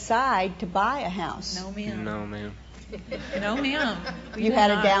set aside to buy a house. No, ma'am. No, ma'am. No, ma'am. You had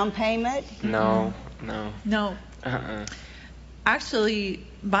a down payment? No. No. Actually,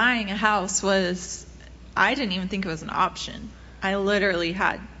 buying a house I didn't even think it was an option. I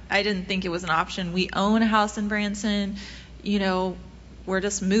didn't think it was an option. We own a house in Branson. We're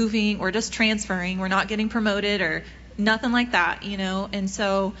just moving, we're just transferring, we're not getting promoted or nothing like that, And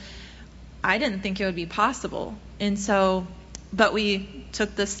so I didn't think it would be possible. And so, but we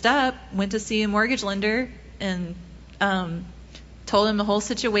took this step, went to see a mortgage lender and told him the whole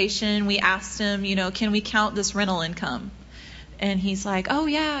situation. We asked him, can we count this rental income? And he's like, oh,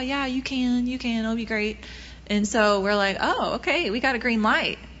 yeah, you can, it'll be great. And so we're like, oh, okay, we got a green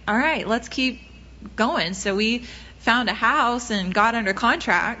light. All right, let's keep going. So we found a house and got under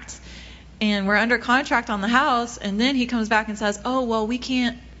contract, and we're under contract on the house, and then he comes back and says, oh, well, we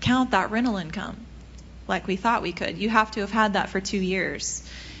can't count that rental income like we thought we could. You have to have had that for 2 years.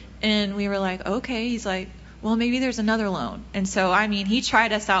 And we were like, okay. He's like, well, maybe there's another loan. And so, he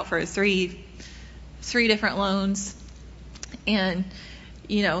tried us out for three different loans, and,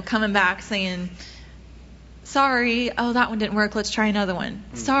 coming back saying, sorry, oh, that one didn't work, let's try another one.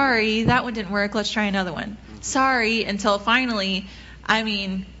 Sorry, that one didn't work, let's try another one. Sorry, until finally,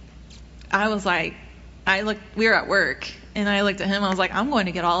 I was like, we were at work, and I looked at him, I was like, I'm going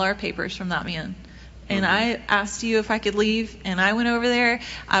to get all our papers from that man. And I asked you if I could leave, and I went over there,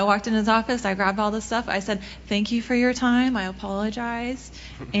 I walked in his office, I grabbed all this stuff, I said, thank you for your time, I apologize.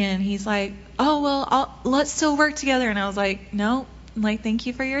 And he's like, oh, well, let's still work together. And I was like, no, thank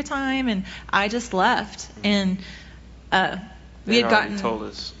you for your time. And I just left. And we had gotten told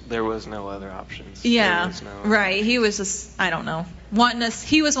us there was no other options. Yeah, right. He was just, I don't know,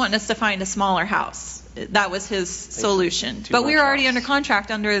 he was wanting us to find a smaller house. That was his solution. But we were already under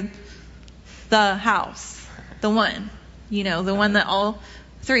contract under the house, the one, the one that all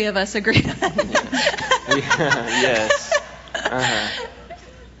three of us agreed on. Yes.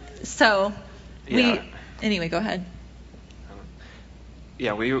 So anyway, go ahead.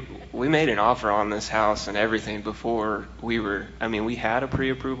 Yeah, we made an offer on this house and everything before we had a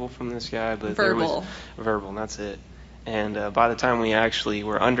pre-approval from this guy, but verbal, and that's it. And by the time we actually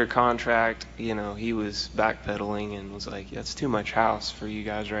were under contract, he was backpedaling and was like, that's too much house for you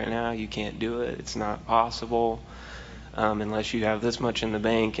guys right now. You can't do it. It's not possible unless you have this much in the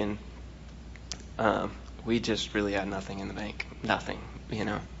bank. And we just really had nothing in the bank. Nothing,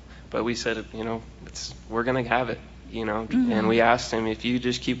 But we said, we're going to have it, And we asked him, if you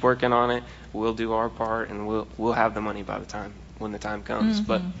just keep working on it, we'll do our part and we'll have the money when the time comes.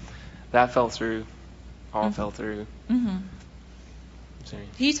 But that fell through. All fell through.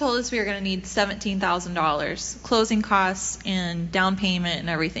 He told us we were going to need $17,000, closing costs and down payment and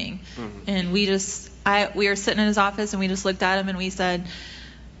everything. And we were sitting in his office and we just looked at him and we said,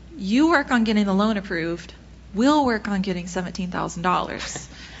 you work on getting the loan approved. We'll work on getting $17,000.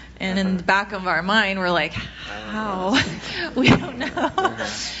 And in the back of our mind, we're like, how? We don't know.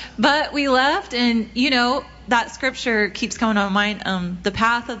 But we left, and, that scripture keeps coming to mind. The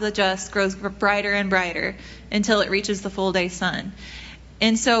path of the just grows brighter and brighter until it reaches the full day sun.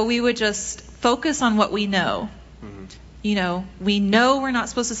 And so we would just focus on what we know. We know we're not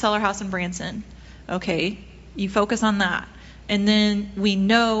supposed to sell our house in Branson. Okay, you focus on that. And then we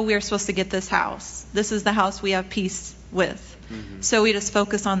know we're supposed to get this house. This is the house we have peace with. So we just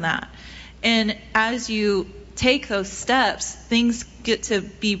focus on that. And as you take those steps, things get to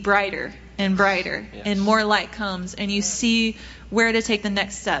be brighter and brighter, and more light comes, and you see where to take the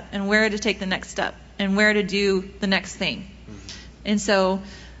next step, and where to take the next step, and where to do the next thing. And so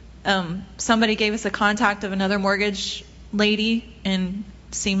somebody gave us a contact of another mortgage lady, and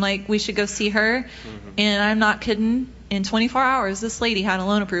seemed like we should go see her. And I'm not kidding, in 24 hours, this lady had a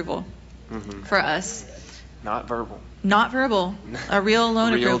loan approval for us. Not verbal. Not verbal. A real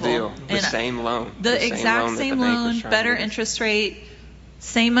loan approval. Real deal. The same loan. The exact same loan, better interest rate,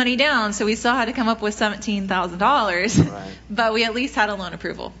 same money down. So we still had to come up with $17,000. Right. But we at least had a loan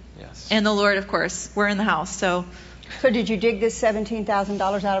approval. Yes. And the Lord, of course, we're in the house. So So did you dig this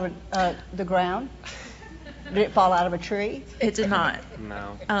 $17,000 out of the ground? Did it fall out of a tree? It did not.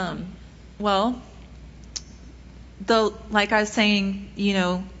 No. Well, like I was saying,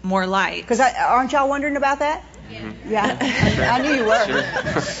 more light. Because aren't y'all wondering about that? Yeah. I knew you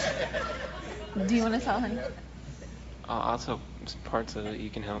were. Sure. Do you want to tell, honey? I'll tell parts of it. You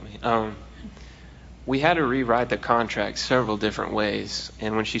can help me. We had to rewrite the contract several different ways.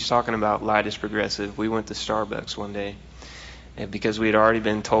 And when she's talking about light is progressive, we went to Starbucks one day because we had already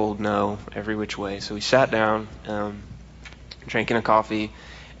been told no every which way. So we sat down, drinking a coffee,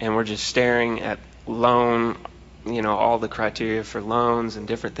 and we're just staring at loan, all the criteria for loans and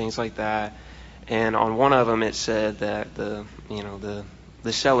different things like that. And on one of them, it said that the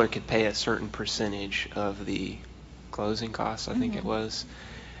seller could pay a certain percentage of the closing costs, I think it was.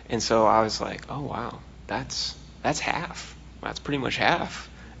 And so I was like, oh wow, that's half. That's pretty much half,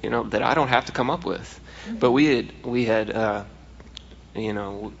 that I don't have to come up with. But we had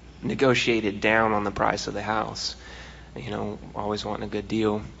negotiated down on the price of the house. Always wanting a good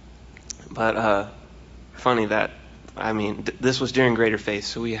deal. But funny that, this was during Greater Faith,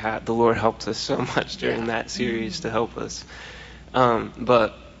 so the Lord helped us so much during that series to help us.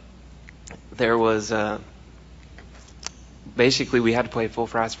 But there was basically we had to pay full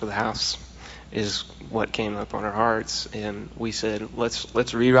price for the house is what came up on our hearts, and we said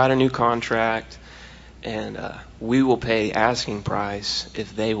let's rewrite a new contract, and we will pay asking price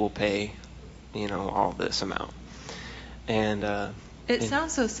if they will pay all this amount. And it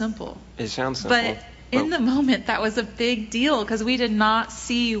sounds so simple. It sounds simple. But in the moment, that was a big deal because we did not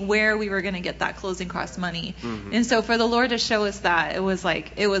see where we were going to get that closing cost money. And so for the Lord to show us that, it was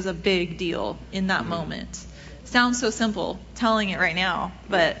a big deal in that moment. Sounds so simple telling it right now,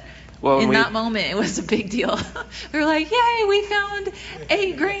 but in that moment, it was a big deal. We were like, yay, we found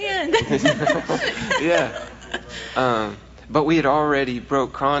 $8,000. Yeah. But we had already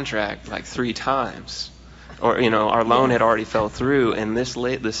broke contract like 3 times. Or, our loan had already fell through, and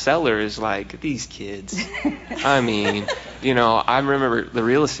the seller is like, these kids. I remember the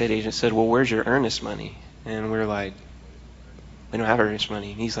real estate agent said, well, where's your earnest money? And we're like, we don't have earnest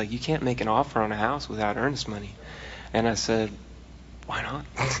money. And he's like, you can't make an offer on a house without earnest money. And I said, why not?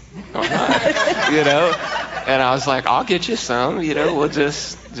 Why not? And I was like, I'll get you some, we'll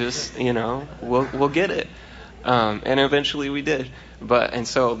just we'll get it. And eventually we did. And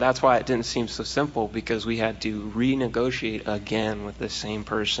so that's why it didn't seem so simple, because we had to renegotiate again with the same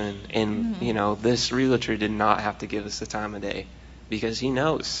person. And, this realtor did not have to give us the time of day, because he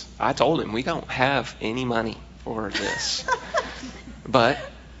knows. I told him, we don't have any money for this. But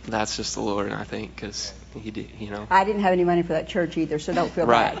that's just the Lord, I think, because he did, I didn't have any money for that church either, so don't feel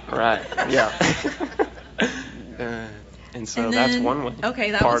bad. Right, yeah. And so that's one way.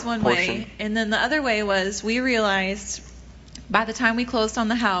 Okay, that was one way. And then the other way was we realized by the time we closed on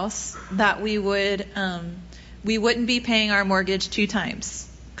the house that we wouldn't be paying our mortgage 2 times,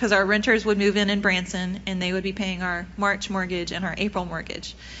 because our renters would move in Branson and they would be paying our March mortgage and our April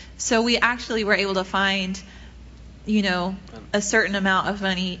mortgage. So we actually were able to find, a certain amount of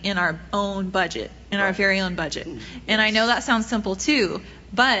money in our own budget, in our very own budget. And I know that sounds simple too,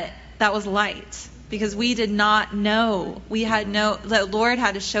 but that was light. Because we did not know. The Lord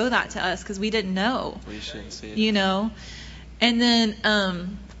had to show that to us because we didn't know. We shouldn't see it. And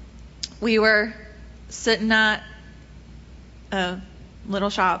then we were sitting at a little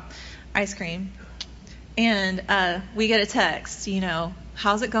shop, ice cream, and we get a text,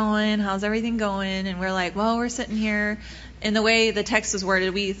 how's it going? How's everything going? And we're like, well, we're sitting here. And the way the text was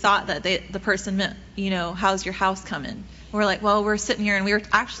worded, we thought that the person meant, how's your house coming? We're like, well, we're sitting here, and we were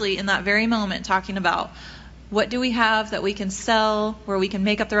actually in that very moment talking about what do we have that we can sell where we can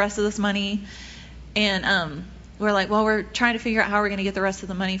make up the rest of this money. And we're like, well, we're trying to figure out how we're going to get the rest of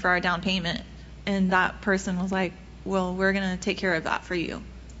the money for our down payment. And that person was like, well, we're going to take care of that for you.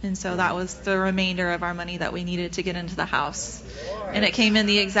 And so that was the remainder of our money that we needed to get into the house. And it came in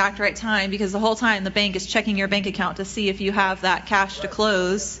the exact right time, because the whole time the bank is checking your bank account to see if you have that cash to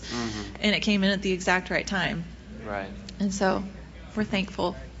close. And it came in at the exact right time. Right. And so we're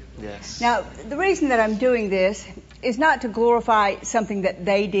thankful. Yes. Now, the reason that I'm doing this is not to glorify something that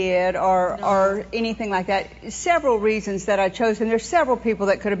they did or anything like that. Several reasons that I chose, and there's several people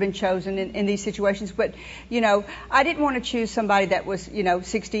that could have been chosen in these situations, but, I didn't want to choose somebody that was,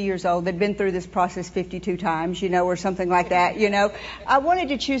 60 years old, that'd been through this process 52 times, or something like that, I wanted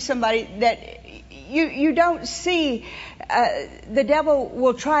to choose somebody that you don't see. The devil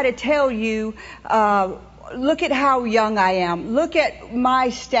will try to tell you, look at how young I am. Look at my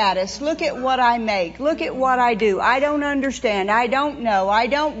status. Look at what I make. Look at what I do. I don't understand. I don't know.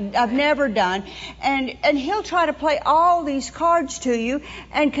 I've never done. And he'll try to play all these cards to you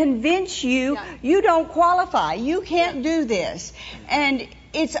and convince you you don't qualify. You can't do this. And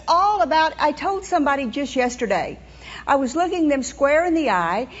it's all about, I told somebody just yesterday, I was looking them square in the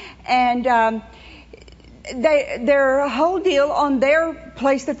eye, and their whole deal on their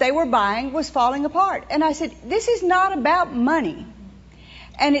place that they were buying was falling apart. And I said, this is not about money.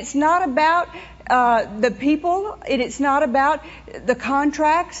 And it's not about the people. It's not about the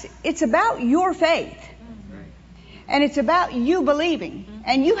contracts. It's about your faith. And it's about you believing.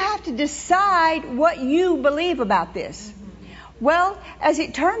 And you have to decide what you believe about this. Well, as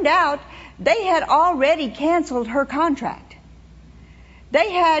it turned out, they had already canceled her contract.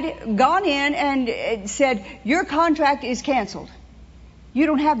 They had gone in and said, your contract is canceled. You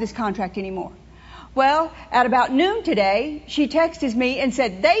don't have this contract anymore. Well, at about noon today, she texted me and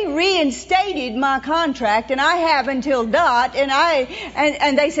said, they reinstated my contract and I have until dot.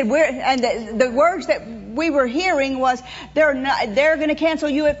 And they said, the words that we were hearing was, they're going to cancel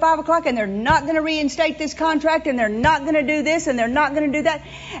you at 5 o'clock and they're not going to reinstate this contract and they're not going to do this and they're not going to do that.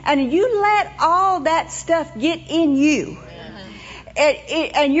 And you let all that stuff get in you.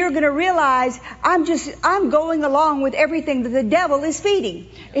 And you're going to realize I'm going along with everything that the devil is feeding.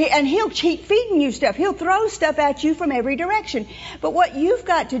 And he'll keep feeding you stuff. He'll throw stuff at you from every direction. But what you've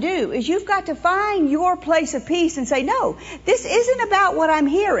got to do is you've got to find your place of peace and say, no, this isn't about what I'm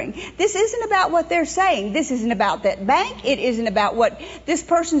hearing. This isn't about what they're saying. This isn't about that bank. It isn't about what this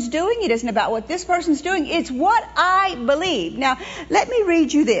person's doing. It isn't about what this person's doing. It's what I believe. Now, let me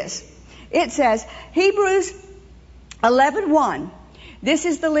read you this. It says, Hebrews 11:1. This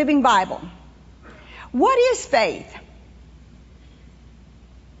is the Living Bible. What is faith?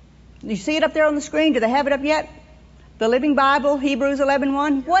 You see it up there on the screen? Do they have it up yet? The Living Bible, Hebrews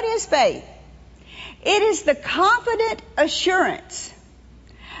 11:1. What is faith? It is the confident assurance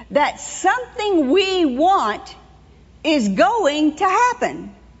that something we want is going to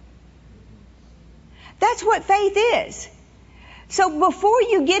happen. That's what faith is. So before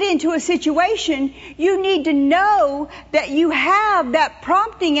you get into a situation, you need to know that you have that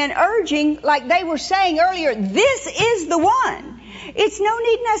prompting and urging, like they were saying earlier, this is the one. It's no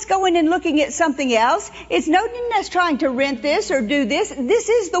need in us going and looking at something else. It's no need in us trying to rent this or do this. This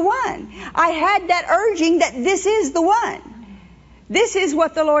is the one. I had that urging that this is the one. This is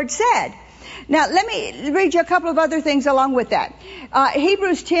what the Lord said. Now, let me read you a couple of other things along with that.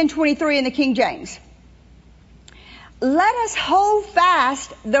 Hebrews 10:23 in the King James. Let us hold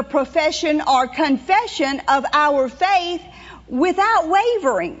fast the profession or confession of our faith without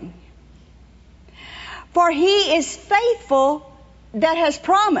wavering. For he is faithful that has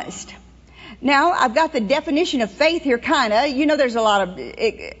promised. Now, I've got the definition of faith here, kinda. You know, there's a lot of,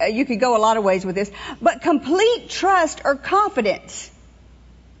 you could go a lot of ways with this. But complete trust or confidence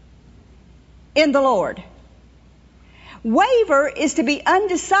in the Lord. Waver is to be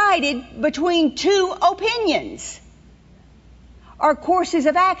undecided between two opinions or courses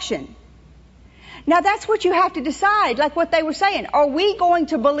of action. Now that's what you have to decide, like what they were saying. Are we going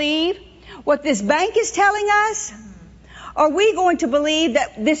to believe what this bank is telling us? Are we going to believe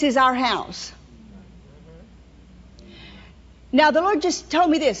that this is our house? Now the Lord just told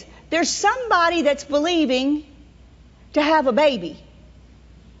me this. There's somebody that's believing to have a baby.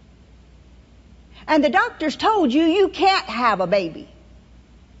 And the doctors told you you can't have a baby.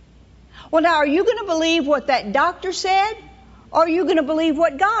 Well, now are you going to believe what that doctor said? Or are you going to believe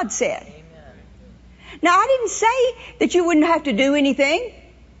what God said? Amen. Now, I didn't say that you wouldn't have to do anything,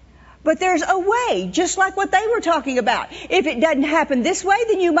 but there's a way, just like what they were talking about. If it doesn't happen this way,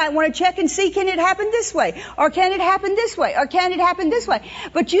 then you might want to check and see, can it happen this way? Or can it happen this way? Or can it happen this way?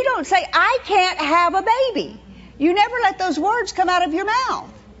 But you don't say, I can't have a baby. You never let those words come out of your mouth.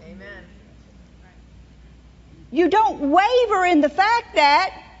 Amen. You don't waver in the fact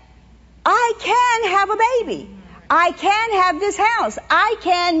that I can have a baby. I can have this house. I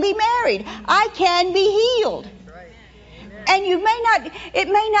can be married. I can be healed. And it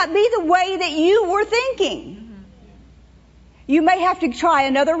may not be the way that you were thinking. You may have to try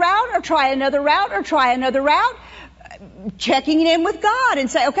another route or try another route or try another route, checking it in with God and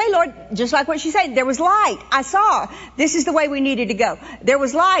say, okay, Lord, just like what she said, there was light. I saw. This is the way we needed to go. There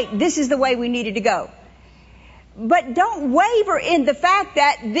was light. This is the way we needed to go. But don't waver in the fact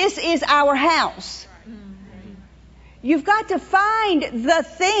that this is our house. You've got to find the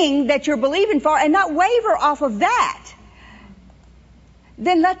thing that you're believing for and not waver off of that.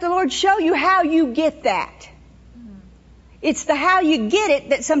 Then let the Lord show you how you get that. It's the how you get it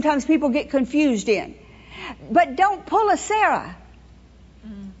that sometimes people get confused in. But don't pull a Sarah.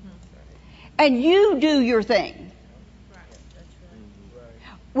 And you do your thing.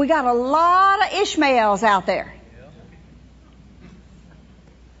 We got a lot of Ishmaels out there.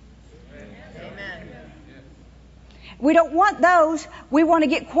 We don't want those. We want to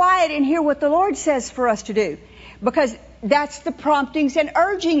get quiet and hear what the Lord says for us to do. Because that's the promptings and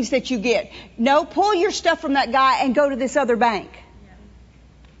urgings that you get. No, pull your stuff from that guy and go to this other bank.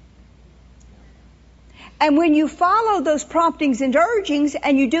 And when you follow those promptings and urgings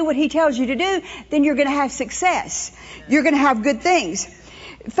and you do what he tells you to do, then you're going to have success. You're going to have good things.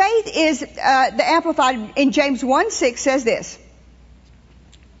 Faith is, the Amplified in James 1:6 says this.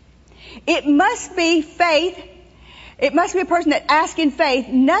 It must be faith. It must be a person that asks in faith,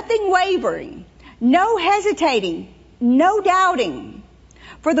 nothing wavering, no hesitating, no doubting.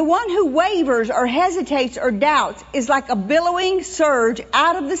 For the one who wavers or hesitates or doubts is like a billowing surge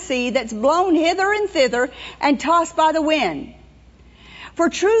out of the sea that's blown hither and thither and tossed by the wind. For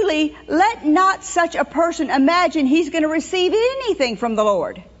truly, let not such a person imagine he's going to receive anything from the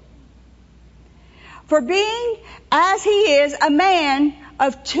Lord. For being, as he is, a man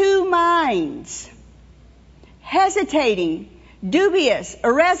of two minds, hesitating, dubious,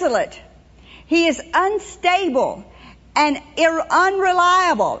 irresolute. He is unstable and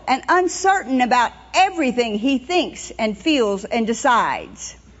unreliable and uncertain about everything he thinks and feels and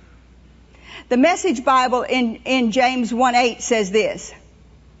decides. The Message Bible in James 1:8 says this.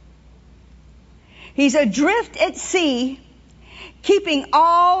 He's adrift at sea, keeping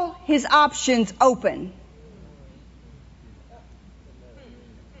all his options open.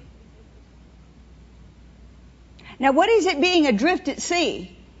 Now, what is it being adrift at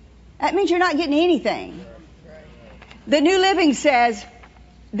sea? That means you're not getting anything. The New Living says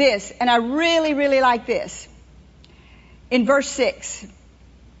this, and I really, really like this. In verse 6,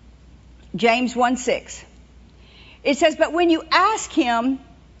 James 1:6, it says, but when you ask him,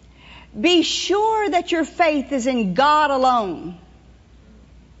 be sure that your faith is in God alone.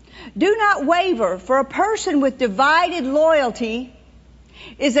 Do not waver, for a person with divided loyalty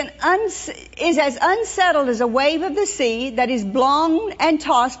is as unsettled as a wave of the sea that is blown and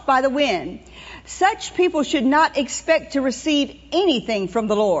tossed by the wind. Such people should not expect to receive anything from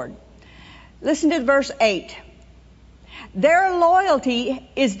the Lord. Listen to verse 8. Their loyalty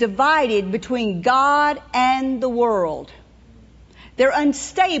is divided between God and the world. They're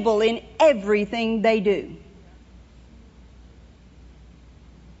unstable in everything they do.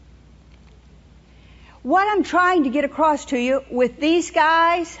 What I'm trying to get across to you with these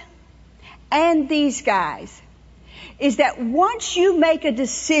guys and these guys is that once you make a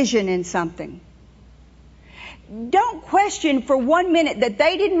decision in something, don't question for 1 minute that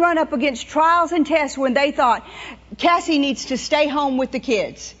they didn't run up against trials and tests when they thought, Cassie needs to stay home with the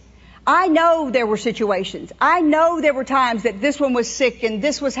kids. I know there were situations. I know there were times that this one was sick and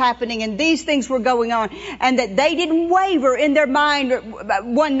this was happening and these things were going on, and that they didn't waver in their mind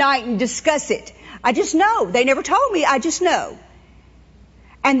one night and discuss it. I just know. They never told me. I just know.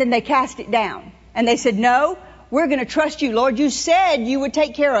 And then they cast it down. And they said, no, we're going to trust you. Lord, you said you would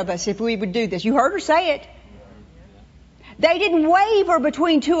take care of us if we would do this. You heard her say it. They didn't waver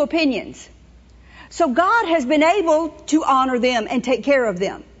between two opinions. So God has been able to honor them and take care of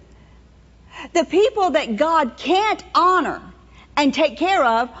them. The people that God can't honor and take care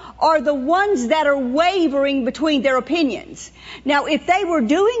of are the ones that are wavering between their opinions. Now, if they were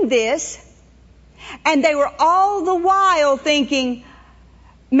doing this, and they were all the while thinking,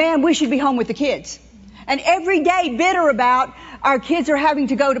 man, we should be home with the kids. And every day bitter about our kids are having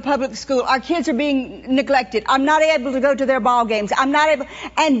to go to public school. Our kids are being neglected. I'm not able to go to their ball games. I'm not able,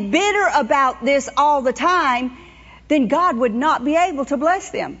 and bitter about this all the time, then God would not be able to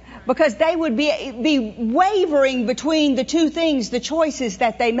bless them. Because they would be wavering between the two things, the choices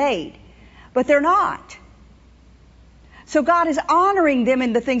that they made. But they're not. So God is honoring them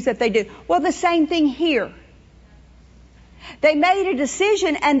in the things that they do. Well, the same thing here. They made a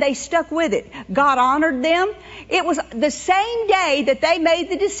decision and they stuck with it. God honored them. It was the same day that they made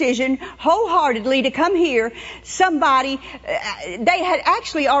the decision wholeheartedly to come here. Somebody, they had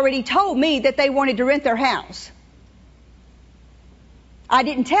actually already told me that they wanted to rent their house. I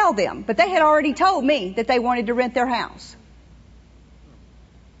didn't tell them, but they had already told me that they wanted to rent their house.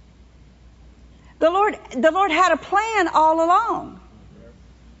 The Lord had a plan all along.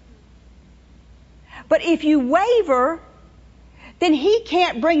 But if you waver, then He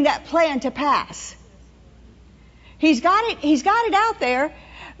can't bring that plan to pass. He's got it out there.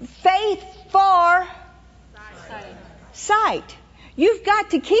 Faith for sight. You've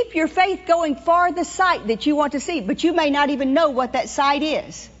got to keep your faith going for the sight that you want to see, but you may not even know what that sight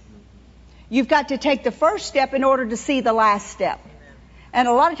is. You've got to take the first step in order to see the last step. And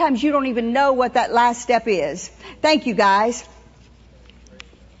a lot of times you don't even know what that last step is. Thank you, guys.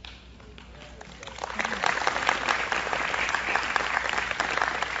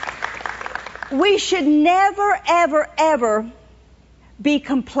 We should never, ever, ever be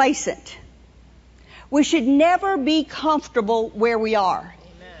complacent. We should never be comfortable where we are.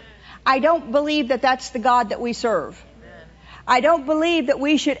 Amen. I don't believe that that's the God that we serve. Amen. I don't believe that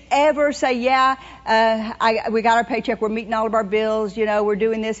we should ever say, we got our paycheck, we're meeting all of our bills, we're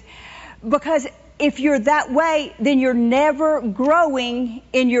doing this. Because if you're that way, then you're never growing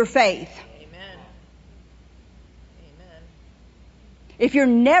in your faith. Amen. Amen. If you're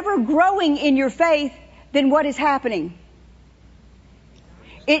never growing in your faith, then what is happening?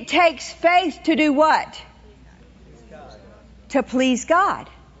 It takes faith to do what? To please God.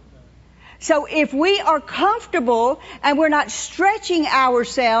 So if we are comfortable and we're not stretching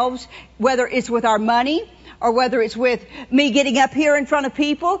ourselves, whether it's with our money or whether it's with me getting up here in front of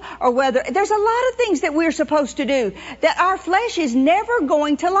people, or whether there's a lot of things that we're supposed to do that our flesh is never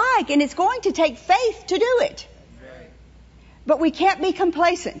going to like, and it's going to take faith to do it. But we can't be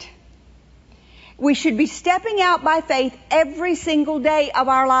complacent. We should be stepping out by faith every single day of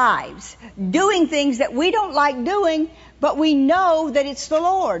our lives, doing things that we don't like doing, but we know that it's the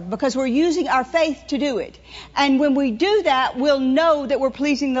Lord because we're using our faith to do it. And when we do that, we'll know that we're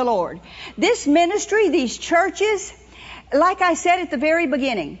pleasing the Lord. This ministry, these churches, like I said at the very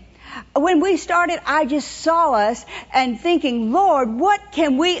beginning, when we started, I just saw us and thinking, Lord, what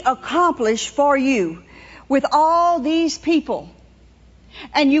can we accomplish for you with all these people?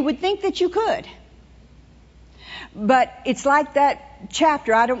 And you would think that you could. But it's like that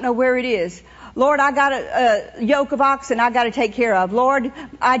chapter, I don't know where it is. Lord, I got a yoke of oxen I got to take care of. Lord,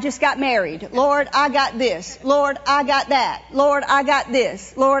 I just got married. Lord, I got this. Lord, I got that. Lord, I got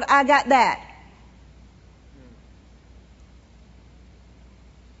this. Lord, I got that.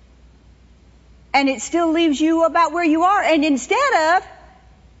 And it still leaves you about where you are. And instead of,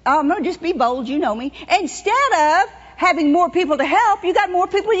 I'm going to just be bold, you know me. Instead of having more people to help, you got more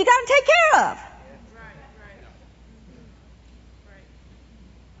people you got to take care of.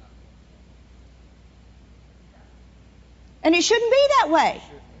 And it shouldn't be that way.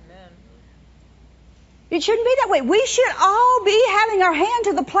 It shouldn't be that way. We should all be having our hand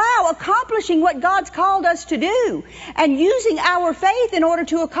to the plow, accomplishing what God's called us to do, and using our faith in order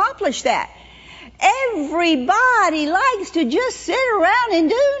to accomplish that. Everybody likes to just sit around and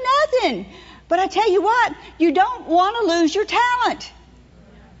do nothing. But I tell you what, you don't want to lose your talent.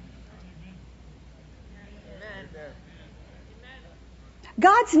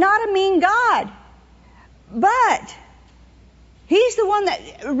 God's not a mean God, but He's the one that,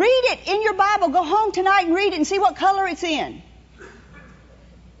 read it in your Bible. Go home tonight and read it and see what color it's in.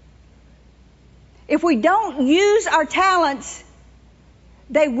 If we don't use our talents,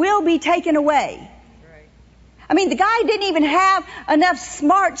 they will be taken away. I mean, the guy didn't even have enough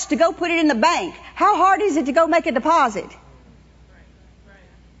smarts to go put it in the bank. How hard is it to go make a deposit?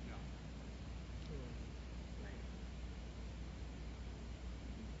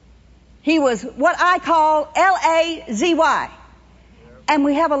 He was what I call L-A-Z-Y. And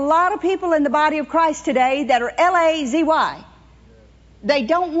we have a lot of people in the body of Christ today that are L-A-Z-Y. They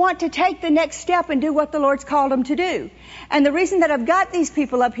don't want to take the next step and do what the Lord's called them to do. And the reason that I've got these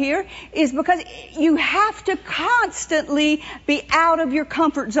people up here is because you have to constantly be out of your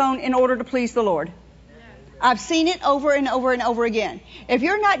comfort zone in order to please the Lord. I've seen it over and over and over again. If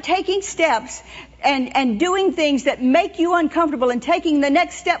you're not taking steps and doing things that make you uncomfortable and taking the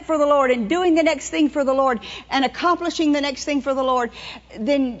next step for the Lord and doing the next thing for the Lord and accomplishing the next thing for the Lord,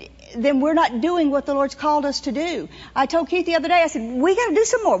 then we're not doing what the Lord's called us to do. I told Keith the other day, I said, we got to do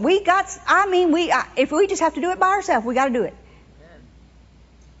some more. If we just have to do it by ourselves, we got to do it.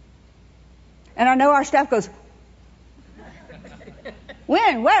 And I know our staff goes,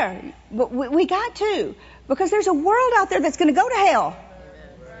 when, where? But we got to. Because there's a world out there that's going to go to hell.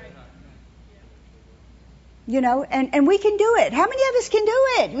 You know, and we can do it. How many of us can do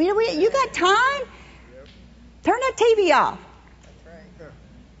it? You got time? Turn that TV off.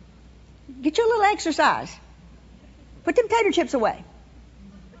 Get your little exercise. Put them potato chips away.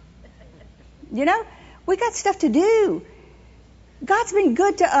 You know, we got stuff to do. God's been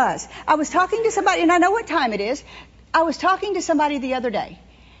good to us. I was talking to somebody, and I know what time it is. I was talking to somebody the other day,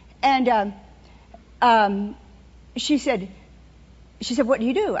 and she said, what do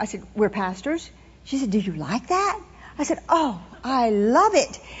you do? I said, we're pastors. She said, do you like that? I said, oh, I love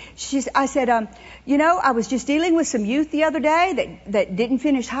it. I said, I was just dealing with some youth the other day that didn't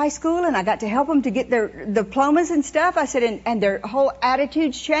finish high school, and I got to help them to get their diplomas and stuff. I said, and their whole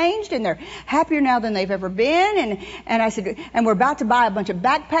attitudes changed, and they're happier now than they've ever been. And I said, and we're about to buy a bunch of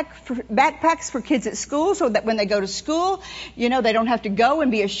backpacks for kids at school, so that when they go to school, they don't have to go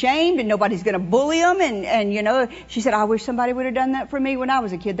and be ashamed, and nobody's going to bully them. And she said, I wish somebody would have done that for me when I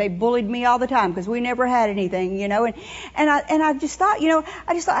was a kid. They bullied me all the time because we never had anything, And I just thought,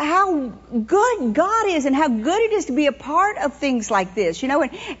 how good God is and how good it is to be a part of things like this, and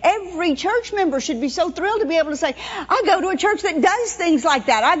every church member should be so thrilled to be able to say, I go to a church that does things like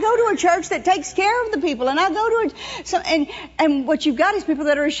that. I go to a church that takes care of the people, and I go to and what you've got is people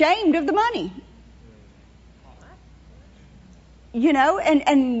that are ashamed of the money.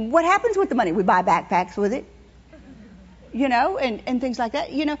 And what happens with the money? We buy backpacks with it. And things like that,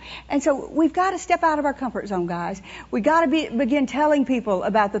 And so we've got to step out of our comfort zone, guys. We've got to begin telling people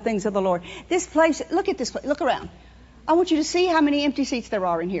about the things of the Lord. This place, look at this place. Look around. I want you to see how many empty seats there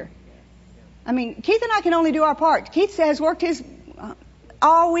are in here. I mean, Keith and I can only do our part. Keith has worked his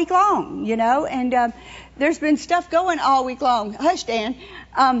all week long, and there's been stuff going all week long. Hush, Dan.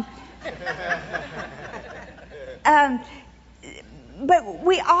 But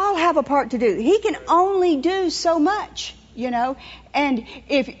we all have a part to do. He can only do so much, And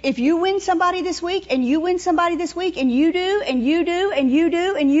if you win somebody this week, and you win somebody this week, and you do, and you do, and you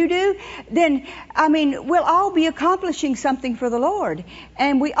do, and you do, then, we'll all be accomplishing something for the Lord.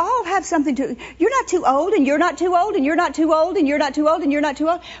 And we all have something to. You're not too old, and you're not too old, and you're not too old, and you're not too old, and you're not too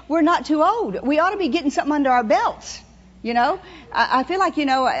old. We're not too old. We ought to be getting something under our belts. I feel like,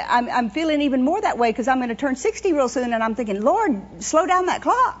 I'm feeling even more that way because I'm going to turn 60 real soon, and I'm thinking, Lord, slow down that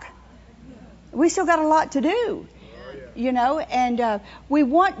clock. We still got a lot to do, and we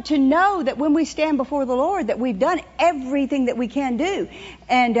want to know that when we stand before the Lord that we've done everything that we can do,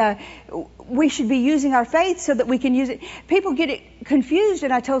 and we should be using our faith so that we can use it. People get it confused,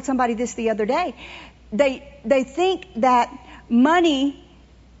 and I told somebody this the other day. They think that money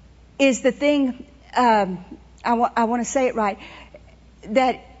is the thing. I want to say it right.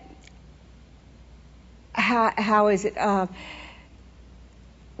 That how is it?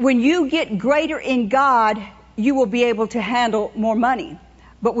 When you get greater in God, you will be able to handle more money.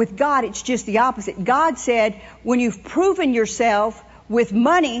 But with God, it's just the opposite. God said, when you've proven yourself with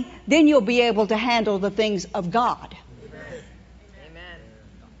money, then you'll be able to handle the things of God. Amen.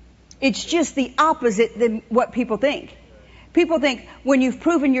 It's just the opposite than what people think. People think when you've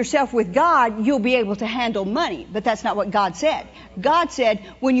proven yourself with God, you'll be able to handle money. But that's not what God said. God said,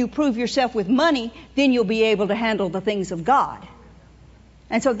 when you prove yourself with money, then you'll be able to handle the things of God.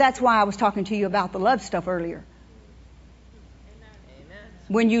 And so that's why I was talking to you about the love stuff earlier. Amen.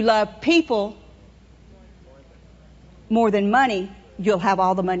 When you love people more than money, you'll have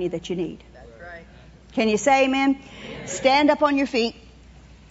all the money that you need. That's right. Can you say amen? Stand up on your feet.